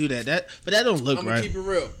wouldn't do that. But that don't look right. I'm gonna keep it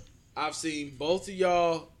real. I've seen both of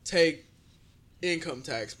y'all take income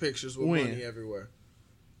tax pictures with money everywhere.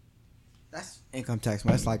 That's income tax,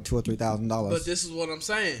 man. That's like $2,000 or $3,000. But this is what I'm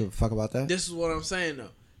saying. Give a fuck about that? This is what I'm saying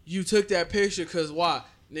though. You took that picture because why?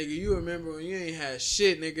 Nigga, you remember when you ain't had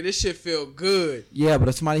shit, nigga. This shit feel good. Yeah, but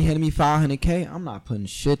if somebody handed me $500K, I'm not putting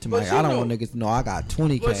shit to my. I don't want niggas to know I got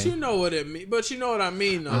 $20K. But you know what it mean. But you know what I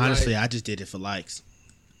mean, though. Honestly, I just did it for likes.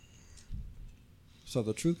 So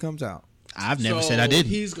the truth comes out. I've never said I didn't.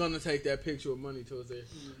 He's gonna take that picture with money to his ear.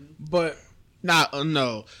 But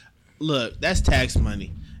no. Look, that's tax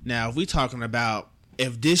money. Now, if we talking about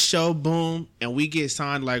if this show boom and we get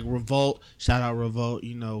signed like Revolt, shout out Revolt.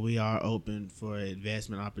 We are open for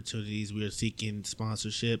investment opportunities. We are seeking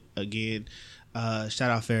sponsorship again. Shout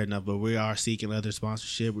out Fair Enough, but we are seeking other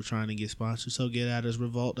sponsorship. We're trying to get sponsors, so get at us,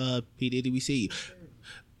 Revolt. P Diddy, we see you.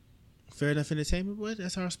 Fair Enough Entertainment, boy,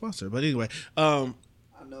 that's our sponsor. But anyway, I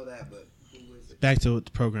know that, but who is it? Back to the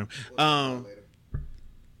program.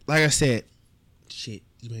 Like I said, shit,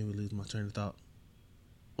 you made me lose my train of thought.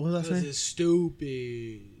 What was I saying? It's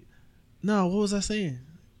stupid. No, what was I saying?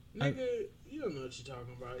 Nigga, you don't know what you're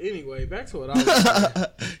talking about. Anyway, back to what I was saying.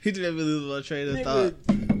 He didn't even lose my train of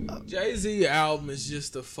thought. Jay-Z album is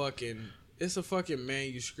just a fucking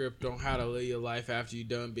manuscript on how to live your life after you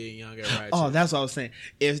done being young and ratchet. Oh, that's what I was saying.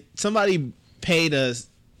 If somebody paid us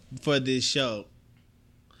for this show,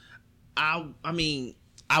 I mean,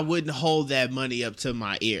 I wouldn't hold that money up to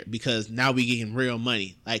my ear because now we getting real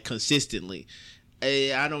money, like consistently.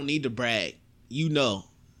 I don't need to brag.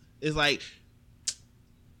 It's like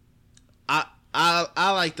I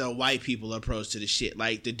like the white people approach to the shit.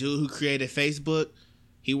 Like the dude who created Facebook,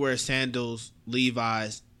 he wears sandals,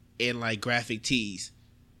 Levi's, and like graphic tees,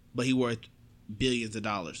 but he worth billions of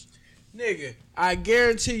dollars. Nigga, I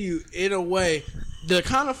guarantee you, in a way, the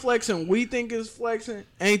kind of flexing we think is flexing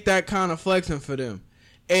ain't that kind of flexing for them.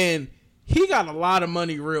 And he got a lot of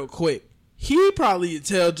money real quick. He probably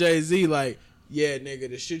tell Jay-Z like, yeah, nigga,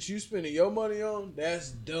 the shit you spending your money on,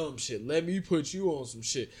 that's dumb shit. Let me put you on some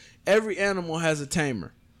shit. Every animal has a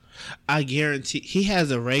tamer. I guarantee he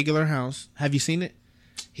has a regular house. Have you seen it?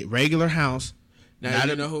 Regular house. Now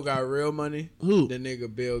you know who got real money? Who? The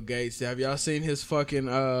nigga Bill Gates. Have y'all seen his fucking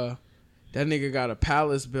that nigga got a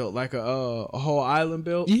palace built, like a whole island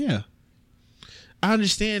built? Yeah. I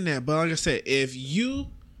understand that, but like I said, if you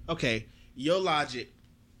your logic,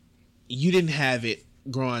 you didn't have it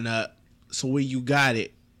growing up, so when you got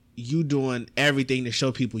it, you doing everything to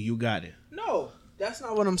show people you got it. No, that's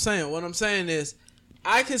not what I'm saying. What I'm saying is,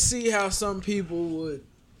 I could see how some people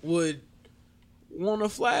would want to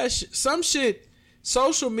flash some shit.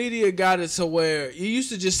 Social media got it to where you used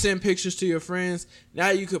to just send pictures to your friends. Now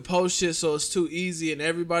you could post shit so it's too easy and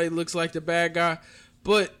everybody looks like the bad guy.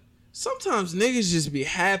 But sometimes niggas just be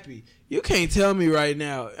happy. You can't tell me right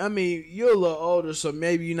now. I mean, you're a little older, so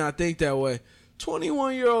maybe you not think that way.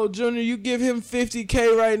 21-year-old Junior, you give him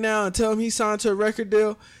 $50K right now and tell him he signed to a record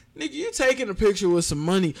deal. Nigga, you taking a picture with some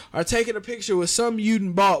money or taking a picture with some you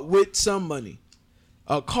done bought with some money.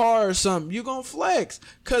 A car or something. You gonna flex.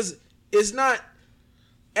 Because it's not...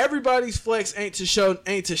 Everybody's flex ain't to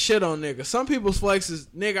shit on nigga. Some people's flex is,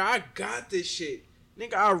 nigga, I got this shit.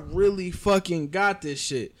 Nigga, I really fucking got this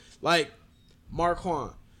shit. Like,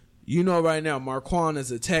 Marquand. You know right now, Marquand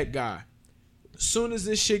is a tech guy. As soon as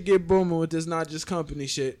this shit get booming with this Not Just Company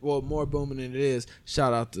shit, well, more booming than it is.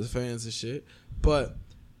 Shout out to the fans and shit. But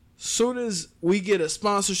soon as we get a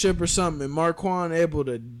sponsorship or something and Marquand able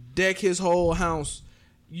to deck his whole house,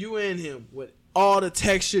 you and him with all the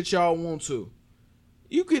tech shit y'all want to.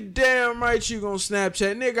 You could damn right you gonna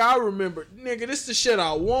Snapchat. Nigga, I remember. Nigga, this the shit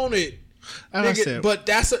I wanted. Nigga, but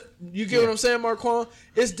that's you get what I'm saying, Marquand?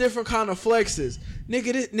 It's different kind of flexes.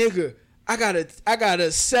 Nigga, I got a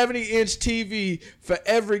 70-inch TV for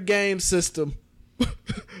every game system.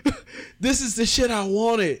 This is the shit I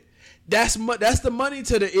wanted. That's the money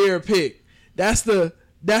to the ear pick. That's the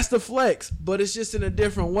flex, but it's just in a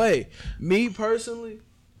different way. Me personally,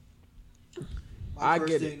 I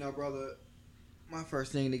get it. No, brother. My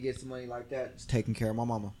first thing to get some money like that is taking care of my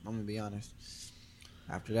mama. I'm gonna be honest.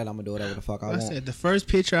 After that, I'm gonna do whatever the fuck I want. Said the first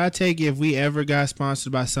picture I take if we ever got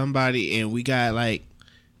sponsored by somebody and we got like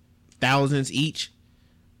thousands each,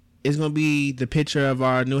 is gonna be the picture of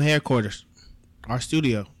our new headquarters, our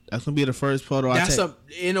studio. That's gonna be the first photo I take.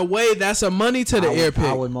 In a way, that's a money to the air pick.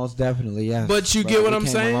 I would most definitely, yes. But you get what I'm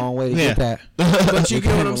saying? A long way to get that. But you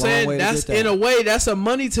get what I'm saying? That's in a way, that's a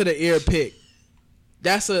money to the ear pick.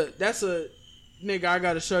 That's a nigga, I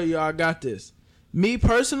gotta show you I got this. Me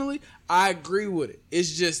personally, I agree with it.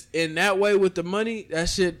 It's just in that way with the money, that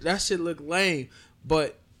shit look lame.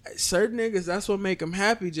 But certain niggas, that's what make them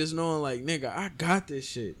happy, just knowing like, nigga, I got this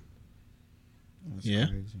shit. That's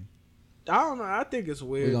crazy. I don't know. I think it's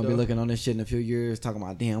weird. We're gonna be looking on this shit in a few years, talking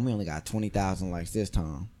about, damn, we only got 20,000 likes this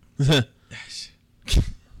time.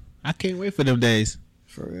 I can't wait for them days.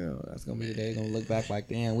 For real, that's gonna be the day. Gonna look back like,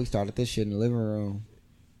 damn, we started this shit in the living room.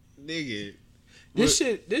 Nigga. This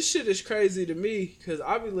shit is crazy to me because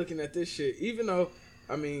I be looking at this shit. Even though,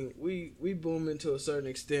 I mean, we booming to a certain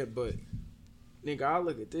extent, but nigga, I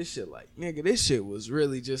look at this shit like, nigga, this shit was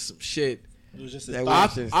really just some shit. It was just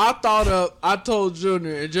I told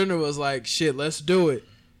Junior, and Junior was like, shit, let's do it.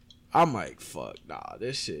 I'm like, fuck, nah,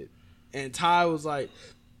 this shit. And Ty was like,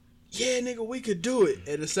 yeah, nigga, we could do it.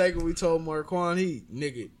 And the second we told Marquand,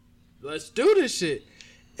 nigga, let's do this shit.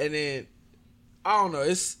 And then, I don't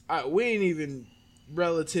know, we ain't even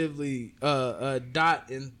relatively a dot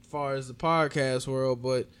in far as the podcast world,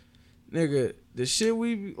 but nigga, the shit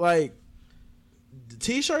we like, the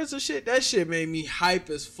t-shirts and shit, that shit made me hype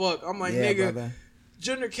as fuck. I'm like, yeah, nigga, brother.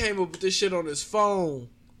 Junior came up with this shit on his phone.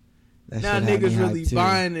 That now niggas really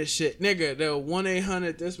buying this shit. Nigga, the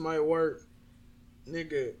 1-800 this might work.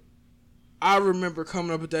 Nigga, I remember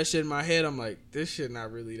coming up with that shit in my head. I'm like, this shit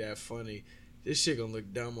not really that funny. This shit gonna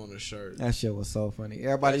look dumb on a shirt. That shit was so funny.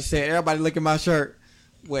 Everybody look at my shirt.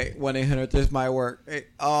 Wait, 1-800 this might work. Hey,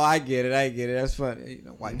 oh, I get it. That's funny. You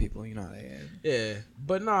know, white people, you know how they are. Yeah,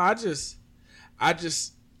 but no, I just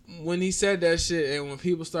when he said that shit and when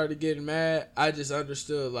people started getting mad, I just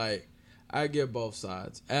understood, like, I get both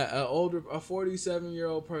sides. A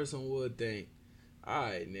 47-year-old person would think, all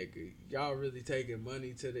right, nigga, y'all really taking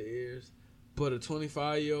money to the ears. But a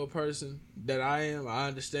 25-year-old person that I am, I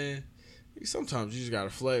understand. Sometimes you just gotta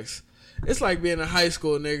flex. It's like being in high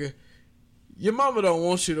school, nigga. Your mama don't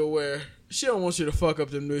want you to wear. She don't want you to fuck up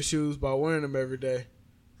them new shoes by wearing them every day.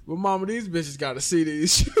 But mama, these bitches gotta see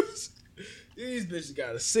these shoes. These bitches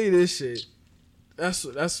gotta see this shit. That's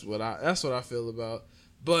what I feel about.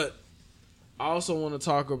 But I also want to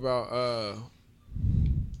talk about.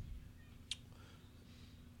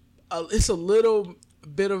 It's a little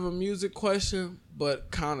bit of a music question,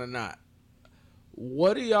 but kind of not.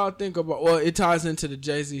 What do y'all think about? Well, it ties into the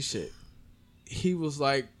Jay-Z shit. He was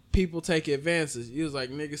like, people take advances. He was like,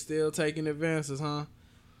 niggas still taking advances, huh?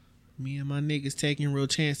 Me and my niggas taking real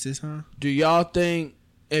chances, huh? Do y'all think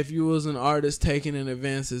if you was an artist, taking an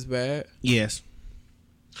advance is bad? Yes.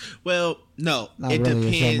 Well, no. Not it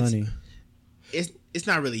really, depends. it's your money. It's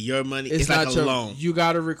not really your money. It's not like a loan. You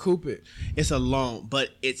got to recoup it. It's a loan, but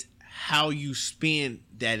it's how you spend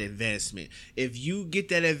that advancement. If you get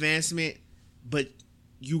that advancement, but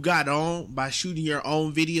you got on by shooting your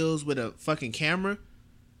own videos with a fucking camera,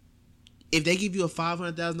 if they give you a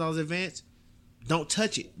 $500,000 advance, don't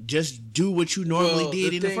touch it. Just do what you normally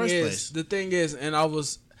did in the first place. The thing is, and I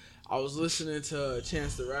was listening to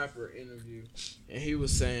Chance the Rapper interview, and he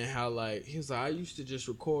was saying how, like, he was like, I used to just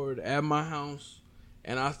record at my house,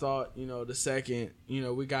 and I thought, the second,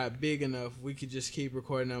 we got big enough, we could just keep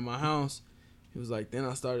recording at my house. He was like, then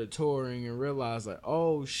I started touring and realized, like,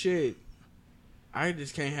 oh, shit, I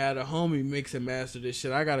just can't have a homie mix and master this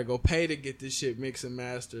shit. I got to go pay to get this shit mixed and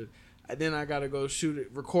mastered. And then I got to go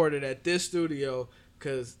record it at this studio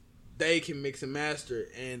because they can mix and master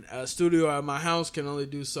it. And a studio at my house can only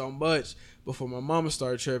do so much before my mama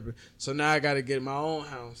started tripping. So now I got to get my own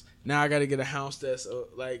house. Now I got to get a house that's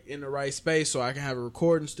like in the right space so I can have a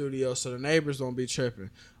recording studio so the neighbors don't be tripping.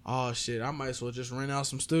 Oh, shit, I might as well just rent out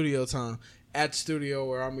some studio time at the studio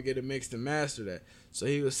where I'm going to get it mixed and mastered at. So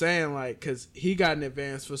he was saying, like, because he got an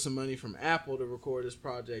advance for some money from Apple to record this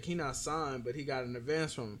project. He not signed, but he got an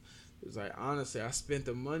advance from him. He was like, honestly, I spent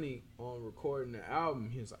the money on recording the album.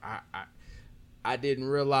 He was like, I didn't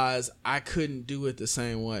realize I couldn't do it the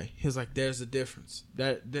same way. He was like, there's a difference.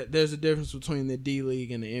 There's a difference between the D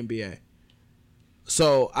League and the NBA.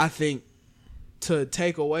 So I think to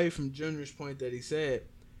take away from Junior's point that he said,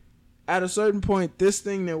 at a certain point, this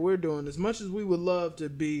thing that we're doing, as much as we would love to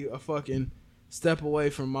be a fucking step away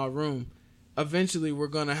from my room, eventually we're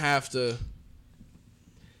going to have to,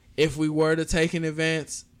 if we were to take an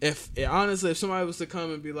advance, honestly, if somebody was to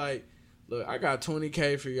come and be like, look, I got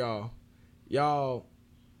 $20K for y'all,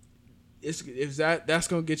 that's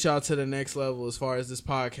going to get y'all to the next level as far as this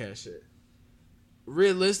podcast shit.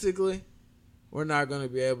 Realistically, we're not going to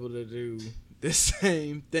be able to do the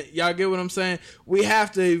same thing. Y'all get what I'm saying? We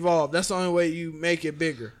have to evolve. That's the only way you make it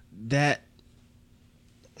bigger. That,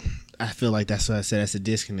 I feel like that's what I said. That's a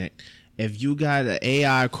disconnect. If you got an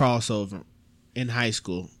AI crossover in high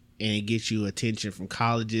school and it gets you attention from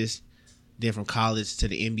colleges, then from college to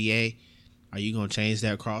the NBA, are you going to change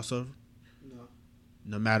that crossover? No.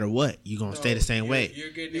 No matter what, you're going to stay the same way.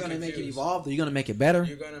 You're going to make it evolve, or you're going to make it better?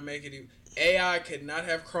 You're going to make it AI could not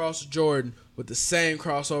have crossed Jordan with the same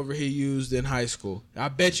crossover he used in high school. I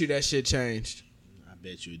bet you that shit changed. I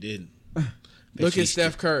bet you it didn't. Look at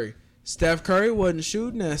Steph Curry. Steph Curry wasn't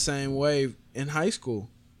shooting that same way in high school.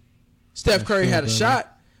 Steph Curry had a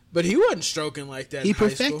shot, but he wasn't stroking like that. He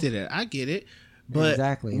perfected it. I get it. But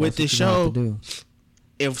exactly. with the show,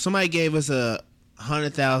 if somebody gave us a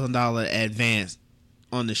 $100,000 advance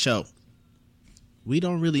on the show, we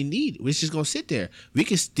don't really need it. We're just gonna sit there. We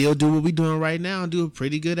can still do what we're doing right now and do a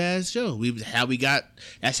pretty good ass show.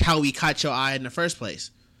 That's how we caught your eye in the first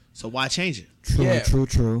place. So why change it?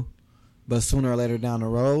 True. But sooner or later down the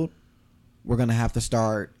road, we're gonna have to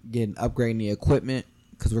start upgrading the equipment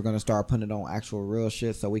because we're gonna start putting it on actual real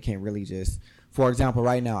shit. So we can't really just, for example,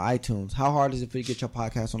 right now iTunes. How hard is it for you to get your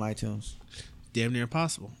podcast on iTunes? Damn near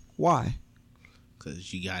impossible. Why?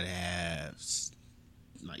 Because you gotta have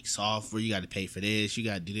like software, you got to pay for this, you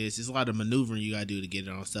got to do this. There's a lot of maneuvering you got to do to get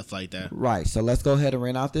it on, stuff like that. Right. So let's go ahead and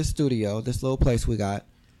rent out this studio, this little place we got,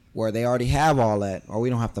 where they already have all that, or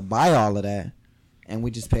we don't have to buy all of that, and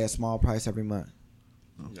we just pay a small price every month.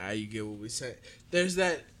 Now you get what we say. There's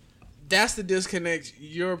that's the disconnect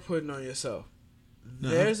you're putting on yourself.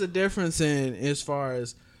 Uh-huh. There's a difference in as far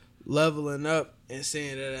as leveling up and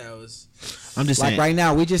seeing that was. I'm just saying. Like right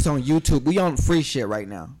now, we just on YouTube. We on free shit right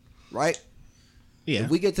now, right? Yeah.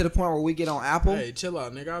 If we get to the point where we get on Apple. Hey, chill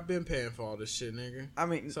out, nigga. I've been paying for all this shit, nigga. I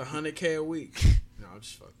mean, it's $100K a week. No, I'm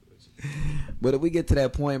just fucking with you. But if we get to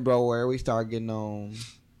that point, bro, where we start getting on,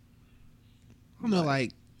 I don't know,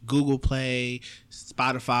 like Google Play,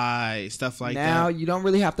 Spotify, stuff like that. Now you don't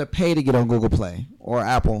really have to pay to get on Google Play or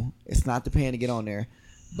Apple. It's not the paying to get on there,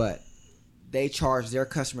 but they charge their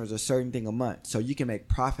customers a certain thing a month, so you can make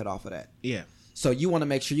profit off of that. Yeah. So you want to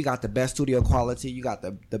make sure you got the best studio quality, you got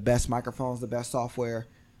the best microphones, the best software,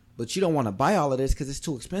 but you don't want to buy all of this because it's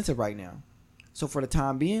too expensive right now. So for the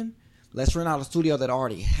time being, let's rent out a studio that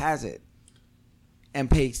already has it and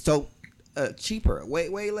pay cheaper,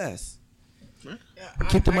 way less. Yeah,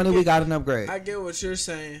 Keep the money we got and upgrade. I get what you're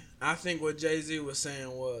saying. I think what Jay-Z was saying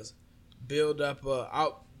was build up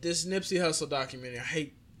this Nipsey Hussle documentary. I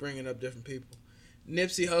hate bringing up different people.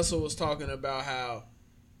 Nipsey Hussle was talking about how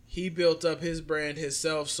he built up his brand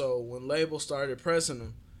himself. So when labels started pressing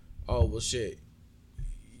him, oh well, shit,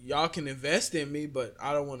 y'all can invest in me, but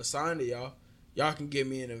I don't want to sign to y'all. Y'all can give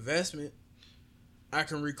me an investment. I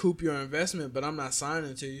can recoup your investment, but I'm not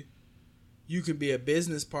signing to you. You can be a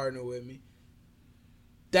business partner with me.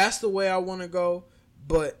 That's the way I want to go,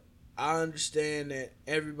 but I understand that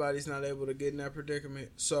everybody's not able to get in that predicament.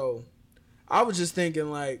 So I was just thinking,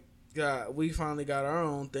 like, God, we finally got our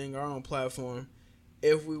own thing, our own platform.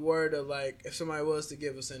 If we were to, like, if somebody was to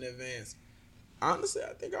give us an advance, honestly,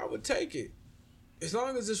 I think I would take it. As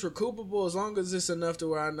long as it's recoupable, as long as it's enough to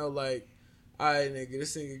where I know, like, all right, nigga,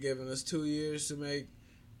 this nigga giving us 2 years to make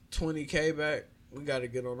 $20K back. We gotta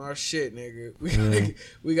get on our shit, nigga.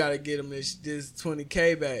 We gotta get him this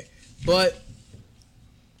 $20K back. But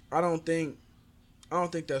I don't think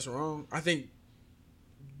that's wrong. I think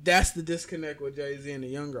that's the disconnect with Jay-Z and the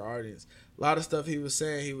younger audience. A lot of stuff he was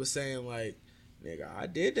saying like, nigga, I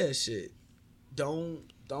did that shit. Don't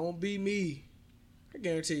be me. I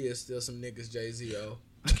guarantee you, it's still some niggas Jay-Z owe.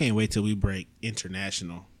 I can't wait till we break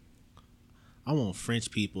international. I want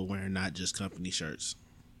French people wearing not just company shirts.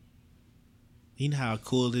 You know how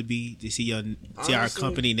cool it'd be to see our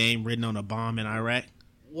company name written on a bomb in Iraq?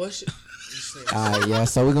 Yeah,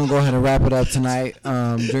 so we're gonna go ahead and wrap it up tonight.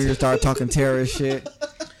 Junior started talking terrorist shit.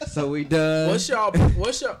 So we done. What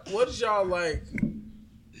is y'all like?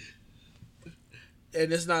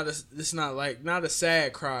 And it's not a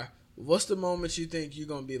sad cry. What's the moment you think you're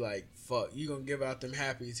gonna be like, fuck, you gonna give out them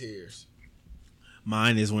happy tears?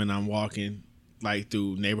 Mine is when I'm walking like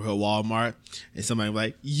through neighborhood Walmart and somebody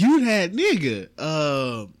like, you that nigga.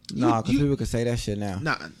 Nah, because people can say that shit now.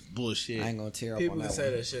 Nah, bullshit. I ain't gonna tear people up on that. People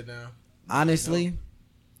can say that shit now. Honestly,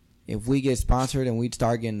 if we get sponsored and we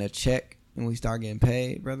start getting a check and we start getting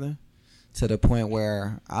paid, brother, to the point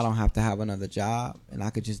where I don't have to have another job and I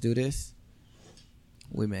could just do this,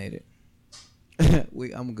 we made it.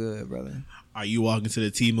 I'm good, brother. Are you walking to the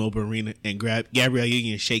T-Mobile Arena and grab Gabrielle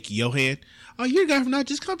Union and shake your hand? Oh, you're a guy from Not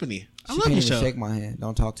Just Company. I love your show. Shake my hand.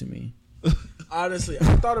 Don't talk to me. Honestly,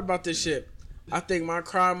 I thought about this shit. I think my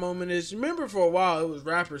cry moment is, remember for a while it was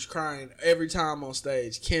rappers crying every time on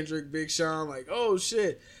stage. Kendrick, Big Sean, like, oh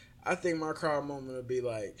shit. I think my cry moment would be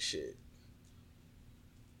like, shit.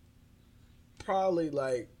 Probably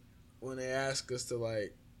like when they ask us to,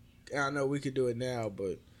 like, I know we could do it now,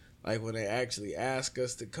 but like when they actually ask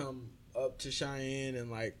us to come up to Cheyenne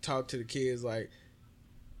and like talk to the kids, like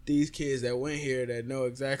these kids that went here that know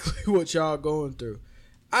exactly what y'all going through.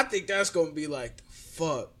 I think that's gonna be like,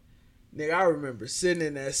 fuck, nigga. I remember sitting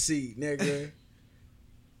in that seat, nigga,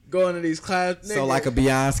 going to these classes. So like a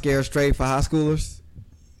Beyond Scare Straight for high schoolers?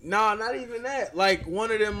 Nah, not even that. Like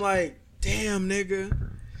one of them, like, damn,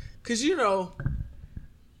 nigga, cause you know.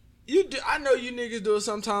 I know you niggas do it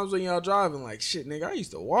sometimes when y'all driving. Like, shit, nigga, I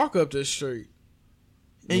used to walk up the street.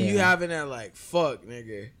 And you having that, like, fuck,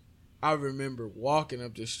 nigga. I remember walking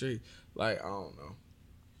up the street. Like, I don't know.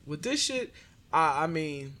 With this shit, I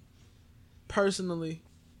mean, personally,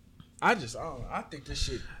 I don't know. I think this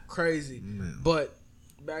shit crazy. Man. But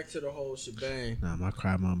back to the whole shebang. Nah, my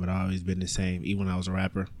cry moment always been the same, even when I was a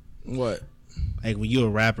rapper. What? Like, when you a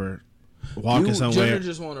rapper, walking somewhere. You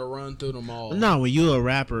just want to run through them all. No, when you a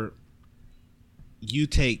rapper, you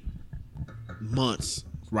take months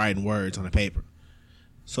writing words on a paper.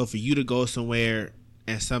 So for you to go somewhere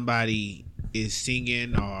and somebody is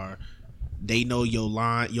singing or they know your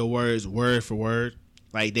line, your words word for word,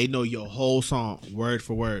 like they know your whole song word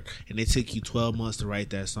for word, and it took you 12 months to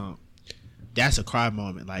write that song. That's a cry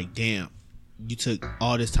moment. Like, damn, you took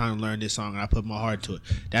all this time to learn this song and I put my heart to it.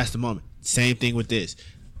 That's the moment. Same thing with this.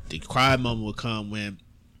 The cry moment will come when,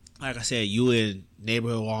 like I said, you in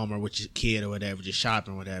neighborhood Walmart with your kid or whatever, just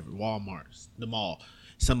shopping or whatever, Walmart, the mall.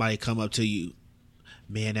 Somebody come up to you,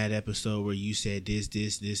 man, that episode where you said this,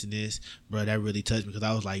 and this, bro, that really touched me because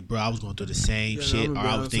I was like, bro, I was going through the same shit or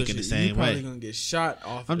I was thinking the same way. You're probably going to get shot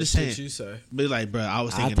off I'm just saying, shit you say. But like, bro, I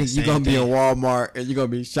was thinking the I same think you're going to be in Walmart and you're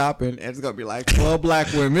going to be shopping and it's going to be like 12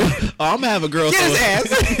 black women. I'm going to have a girl get his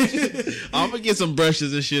ass. I'm going to get some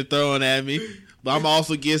brushes and shit thrown at me. But I'm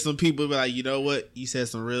also get some people be like, you know what? You said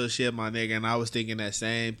some real shit, my nigga, and I was thinking that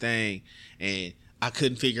same thing, and I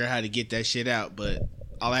couldn't figure out how to get that shit out. But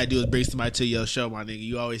all I had to do is bring somebody to your show, my nigga.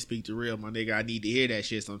 You always speak the real, my nigga. I need to hear that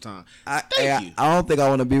shit sometime. Thank you. I don't think I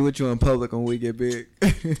want to be with you in public when we get big.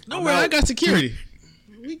 No worry, I got security.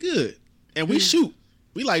 We good, and we shoot.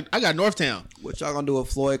 We like, I got Northtown. What y'all gonna do if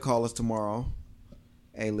Floyd call us tomorrow?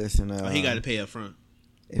 Hey, listen. He got to pay up front.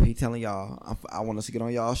 If he telling y'all, I want us to get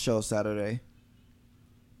on y'all show Saturday.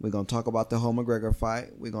 We're gonna talk about the whole McGregor fight.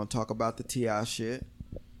 We're gonna talk about the T.I. shit.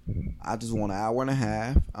 I just want an hour and a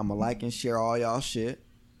half. I'ma like and share all y'all shit.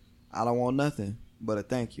 I don't want nothing but a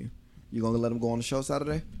thank you. You gonna let him go on the show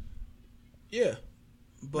Saturday? Yeah,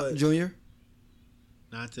 but Junior?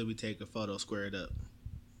 Not until we take a photo squared up.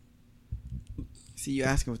 See, you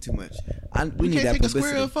asking for too much. We We need can't that take a square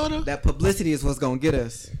publicity. up photo? That publicity is what's gonna get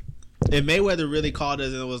us. If Mayweather really called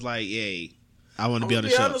us and was like, "Hey, I want to be on the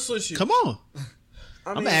be show," honest with you. come on.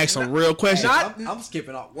 I'm gonna ask some real questions. I'm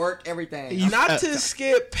skipping off work, everything. Not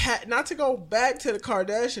to go back to the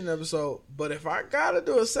Kardashian episode, but if I gotta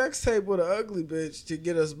do a sex tape with an ugly bitch to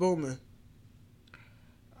get us booming,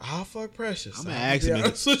 I'll fuck Precious. I'm gonna ask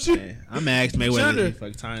Mayweather. You. I'm gonna ask Mayweather Junior. if he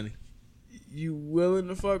fuck Tiny. You willing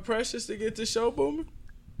to fuck Precious to get the show booming?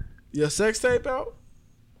 Your sex tape out?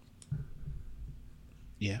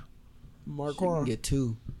 Yeah. Marquand. Get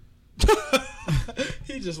two.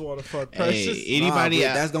 He just want to fuck Precious. Hey, anybody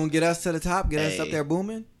out? That's gonna get us to the top, get us up there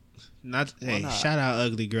booming. Not Why hey, not? shout out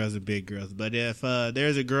ugly girls and big girls. But if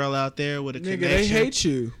there's a girl out there with a Nigga, connection, they hate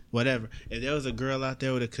you. whatever. If there was a girl out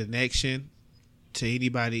there with a connection to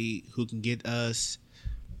anybody who can get us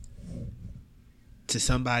to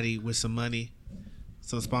somebody with some money,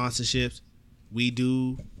 some sponsorships, we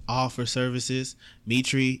do offer services.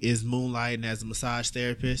 Mitri is moonlighting as a massage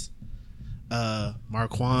therapist.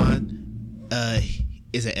 Marquand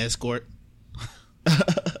is an escort.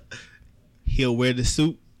 He'll wear the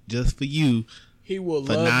suit just for you. He will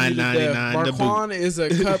For love you to death. $9.99 the Marquand is a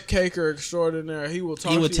cupcaker extraordinaire. He will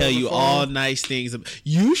talk. He will to tell you you on the all phone. nice things.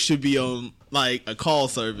 You should be on like a call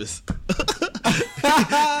service.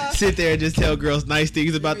 Sit there and just tell girls nice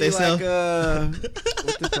things about Be themselves.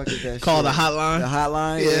 what the fuck is that? Call shit? the hotline. The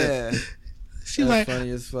hotline, Yeah. yeah. She's That's like, funny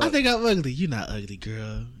as fuck. I think I'm ugly. You're not ugly,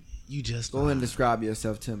 girl. You just Go ahead and describe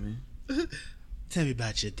yourself to me. tell me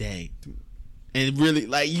about your day. And really,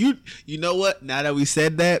 like you know what? Now that we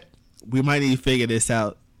said that, we might need to figure this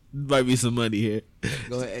out. Might be some money here.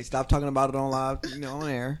 Go ahead. Hey, stop talking about it on live, on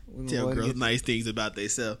air. We can go Tell ahead and girls get- nice things about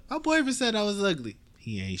themselves. My boyfriend said I was ugly.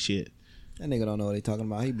 He ain't shit. That nigga don't know what he talking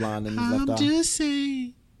about. He blind in his I'm left eye. just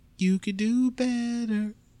saying you could do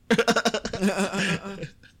better.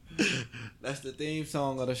 That's the theme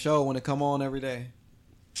song of the show when it come on every day.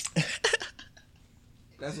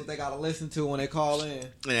 That's what they gotta listen to when they call in.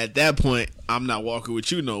 And at that point, I'm not walking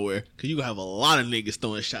with you nowhere because you gonna have a lot of niggas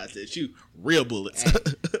throwing shots at you. Real bullets. Hey,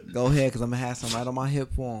 go ahead, because I'm gonna have some right on my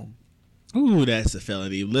hip for him. Ooh, that's a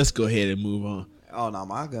felony. Let's go ahead and move on. Oh, no,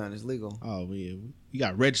 my gun is legal. Oh, man. You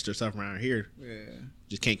got registered stuff around here. Yeah.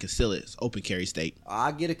 Just can't conceal it. It's open carry state.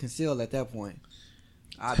 I get it concealed at that point.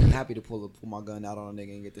 I'd be happy to pull my gun out on a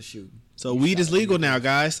nigga and get the shooting. So weed is legal now,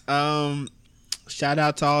 guys. Shout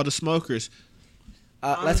out to all the smokers.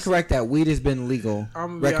 Let's correct that. Weed has been legal.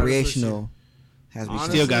 I'm gonna be honest with Recreational has been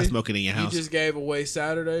Honestly, Still got smoking in your You house. just gave away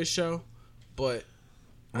Saturday's show, but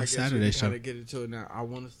I What guess Saturday's we show? kind of get into it now. I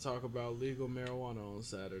wanted to talk about legal marijuana on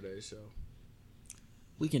Saturday's show.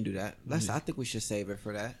 We can do that. I think we should save it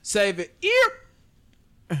for that. Save it.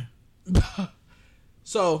 Ear.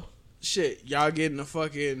 So, shit, y'all getting a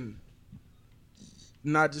fucking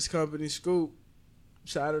not just company scoop.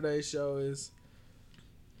 Saturday's show is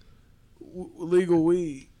legal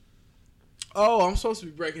weed. Oh, I'm supposed to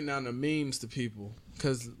be breaking down the memes to people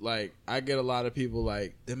because, like, I get a lot of people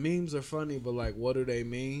like the memes are funny, but like, what do they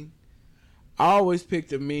mean? I always pick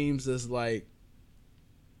the memes as like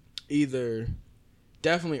either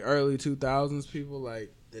definitely early 2000s people,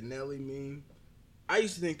 like the Nelly meme. I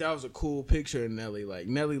used to think that was a cool picture of Nelly. Like,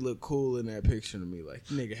 Nelly looked cool in that picture to me. Like,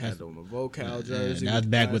 nigga had on a Vocal jersey. That's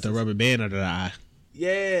back with the glasses. rubber band under the eye.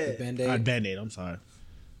 Yeah. Band-Aid. Band-Aid, I'm sorry.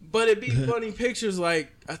 But it'd be funny pictures like,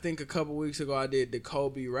 I think a couple weeks ago I did the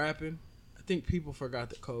Kobe rapping. I think people forgot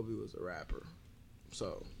that Kobe was a rapper.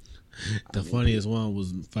 So. The funniest one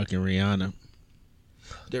was fucking Rihanna.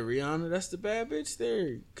 The Rihanna, that's the bad bitch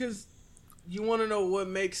theory. Because you want to know what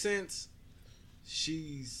makes sense?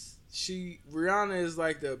 Rihanna is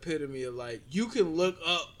like the epitome of like, you can look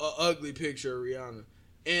up an ugly picture of Rihanna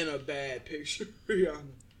and a bad picture of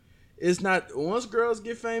Rihanna. It's not, once girls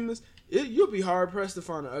get famous, you'll be hard pressed to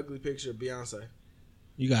find an ugly picture of Beyonce.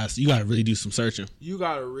 You gotta really do some searching. You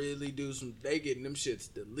gotta really do some, they getting them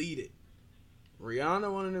shits deleted.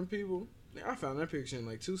 Rihanna, one of them people, I found that picture in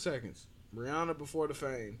like 2 seconds. Rihanna before the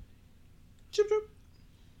fame. Chip chip.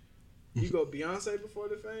 You go Beyonce before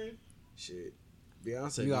the fame? Shit.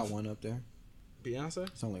 Beyonce. You got one up there. Beyonce?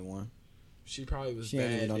 It's only one. She probably was She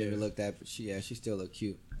bad. don't if even look that, but she still look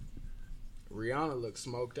cute. Rihanna looked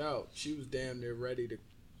smoked out. She was damn near ready to.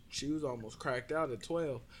 She was almost cracked out at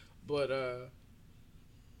 12. But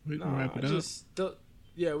We can nah, wrap it I up. just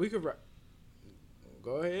yeah, we could wrap.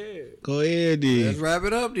 Go ahead. Go ahead, Let's dude. wrap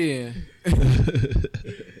it up then.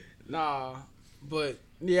 Nah, but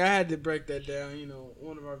yeah, I had to break that down. You know,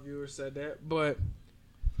 one of our viewers said that, but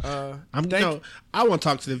I want to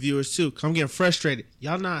talk to the viewers too. 'Cause I'm getting frustrated.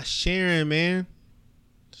 Y'all not sharing, man.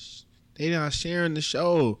 They not sharing the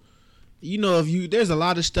show. You know, there's a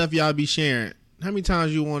lot of stuff y'all be sharing. How many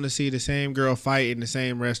times you want to see the same girl fight in the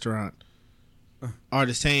same restaurant, or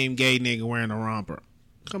the same gay nigga wearing a romper?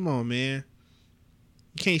 Come on, man.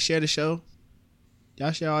 You can't share the show.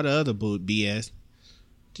 Y'all share all the other BS.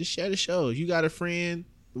 Just share the show. You got a friend.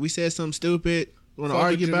 We said something stupid. Want to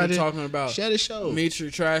argue about it? Talking about share the show.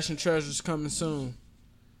 Mitri Trash and Treasures coming soon.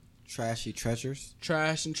 Trashy treasures.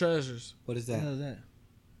 Trash and Treasures. What is that? What the hell is that?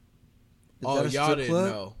 Oh, that a y'all strip didn't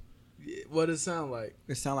club? know. What does it sound like?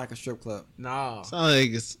 It sound like a strip club. Nah. Sounds like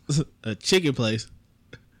it's a chicken place.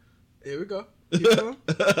 Here we go. Keep going.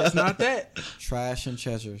 It's not that. Trash and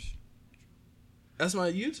treasures. That's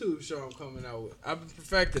my YouTube show I'm coming out with. I've been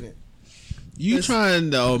perfecting it. You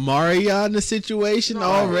trying to Omari on the situation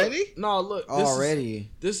already? No, look.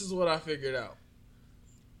 This is what I figured out.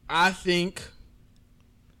 I think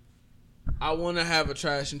I want to have a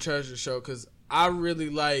Trash and Treasure show because I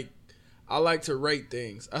like to rate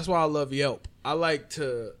things. That's why I love Yelp. I like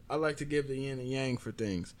to give the yin and yang for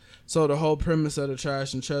things. So the whole premise of the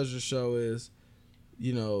Trash and Treasure show is,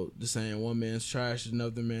 you know, the saying one man's trash is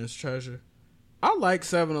another man's treasure. I like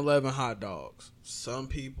 7-Eleven hot dogs. Some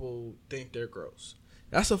people think they're gross.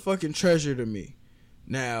 That's a fucking treasure to me.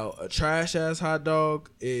 Now, a trash ass hot dog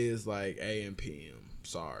is like AM PM.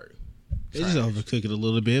 Sorry. They just overcook it a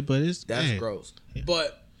little bit, but that's gross. Yeah.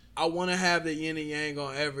 But I want to have the yin and yang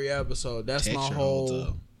on every episode. That's my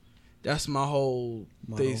whole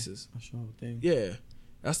thesis. That's the whole thing. Yeah,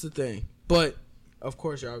 that's the thing. But of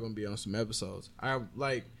course, y'all gonna be on some episodes. I'm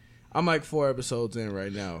like 4 episodes in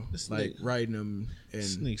right now, writing them. And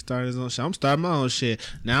Sneak started his own show. I'm starting my own shit.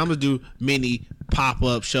 Now I'm gonna do mini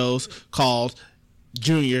pop-up shows called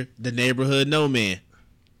Junior, the Neighborhood No Man.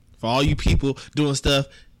 For all you people doing stuff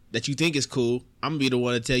that you think is cool, I'm gonna be the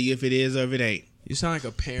one to tell you if it is or if it ain't. You sound like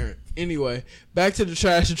a parent. Anyway, back to the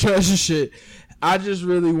Trash and Treasure shit. I just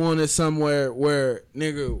really wanted somewhere where,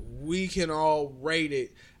 nigga, we can all rate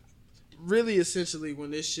it. Really, essentially,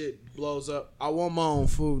 when this shit blows up, I want my own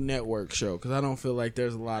Food Network show because I don't feel like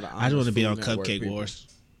there's a lot of. I just want to be on Network Cupcake people. Wars.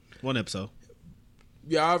 One episode.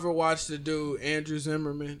 Y'all ever watch the dude Andrew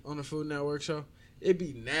Zimmerman on the Food Network show? It'd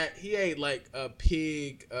be he ate like a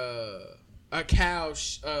pig, a cow,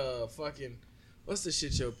 fucking. What's the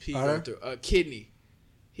shit your pig go through? A kidney.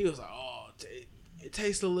 He was like, oh, it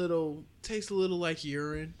tastes a little like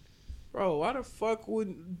urine. Bro, why the fuck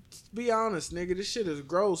wouldn't... Be honest, nigga. This shit is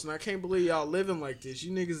gross, and I can't believe y'all living like this.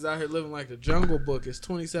 You niggas out here living like the Jungle Book. It's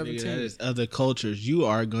 2017. Nigga, that is other cultures. You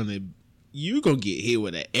gonna get hit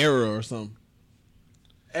with an arrow or something.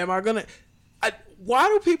 Am I gonna... why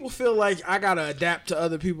do people feel like I gotta adapt to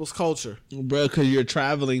other people's culture? Bro, because you're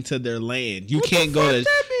traveling to their land. You can't go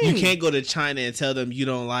to China and tell them you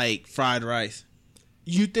don't like fried rice.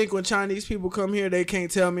 You think when Chinese people come here, they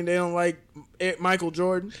can't tell me they don't like Michael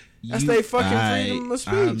Jordan? That's their fucking freedom of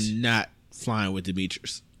speech. I'm not flying with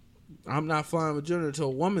Demetrius. I'm not flying with Junior to a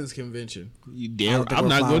woman's convention. You damn. I'm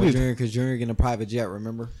not going to Junior because Junior getting a private jet.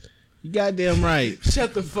 Remember? You goddamn right.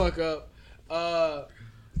 Shut the fuck up.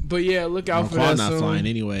 But yeah, look out for that soon. Not flying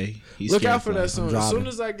anyway. Look out for that soon. As soon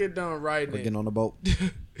as I get done writing it, getting on the boat.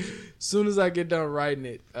 Soon as I get done writing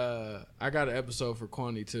it, I got an episode for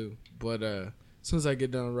Kwani too. But as soon as I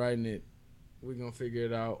get done writing it, we're gonna figure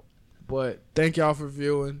it out. But thank y'all for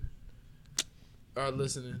viewing or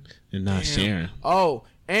listening and not sharing. Oh,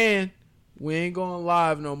 and we ain't going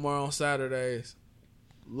live no more on Saturdays.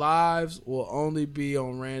 Lives will only be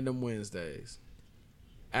on random Wednesdays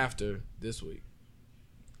after this week.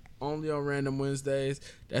 Only on random Wednesdays.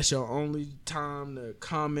 That's your only time to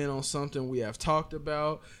comment on something we have talked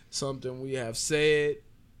about, something we have said.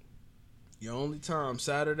 Your only time.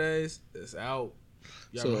 Saturdays, it's out.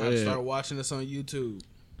 Y'all gonna have to start watching us on YouTube.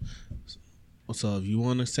 So if you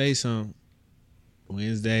want to say something,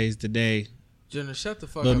 Wednesday's the day. Jenna, shut the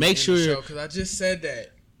fuck but up. Make sure because I just said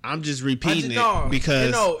that. I'm just repeating it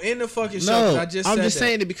because in the fucking show. I just I'm said just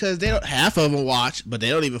saying it because they don't. Half of them watch, but they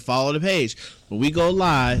don't even follow the page. When we go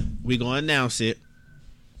live, we gonna announce it.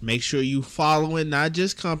 Make sure you following not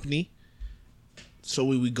just company. So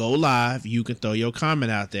when we go live, you can throw your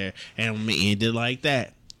comment out there, and I'm gonna end it like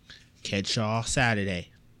that. Catch y'all Saturday.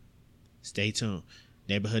 Stay tuned.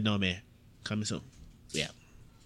 Neighborhood No Man coming soon. Yeah.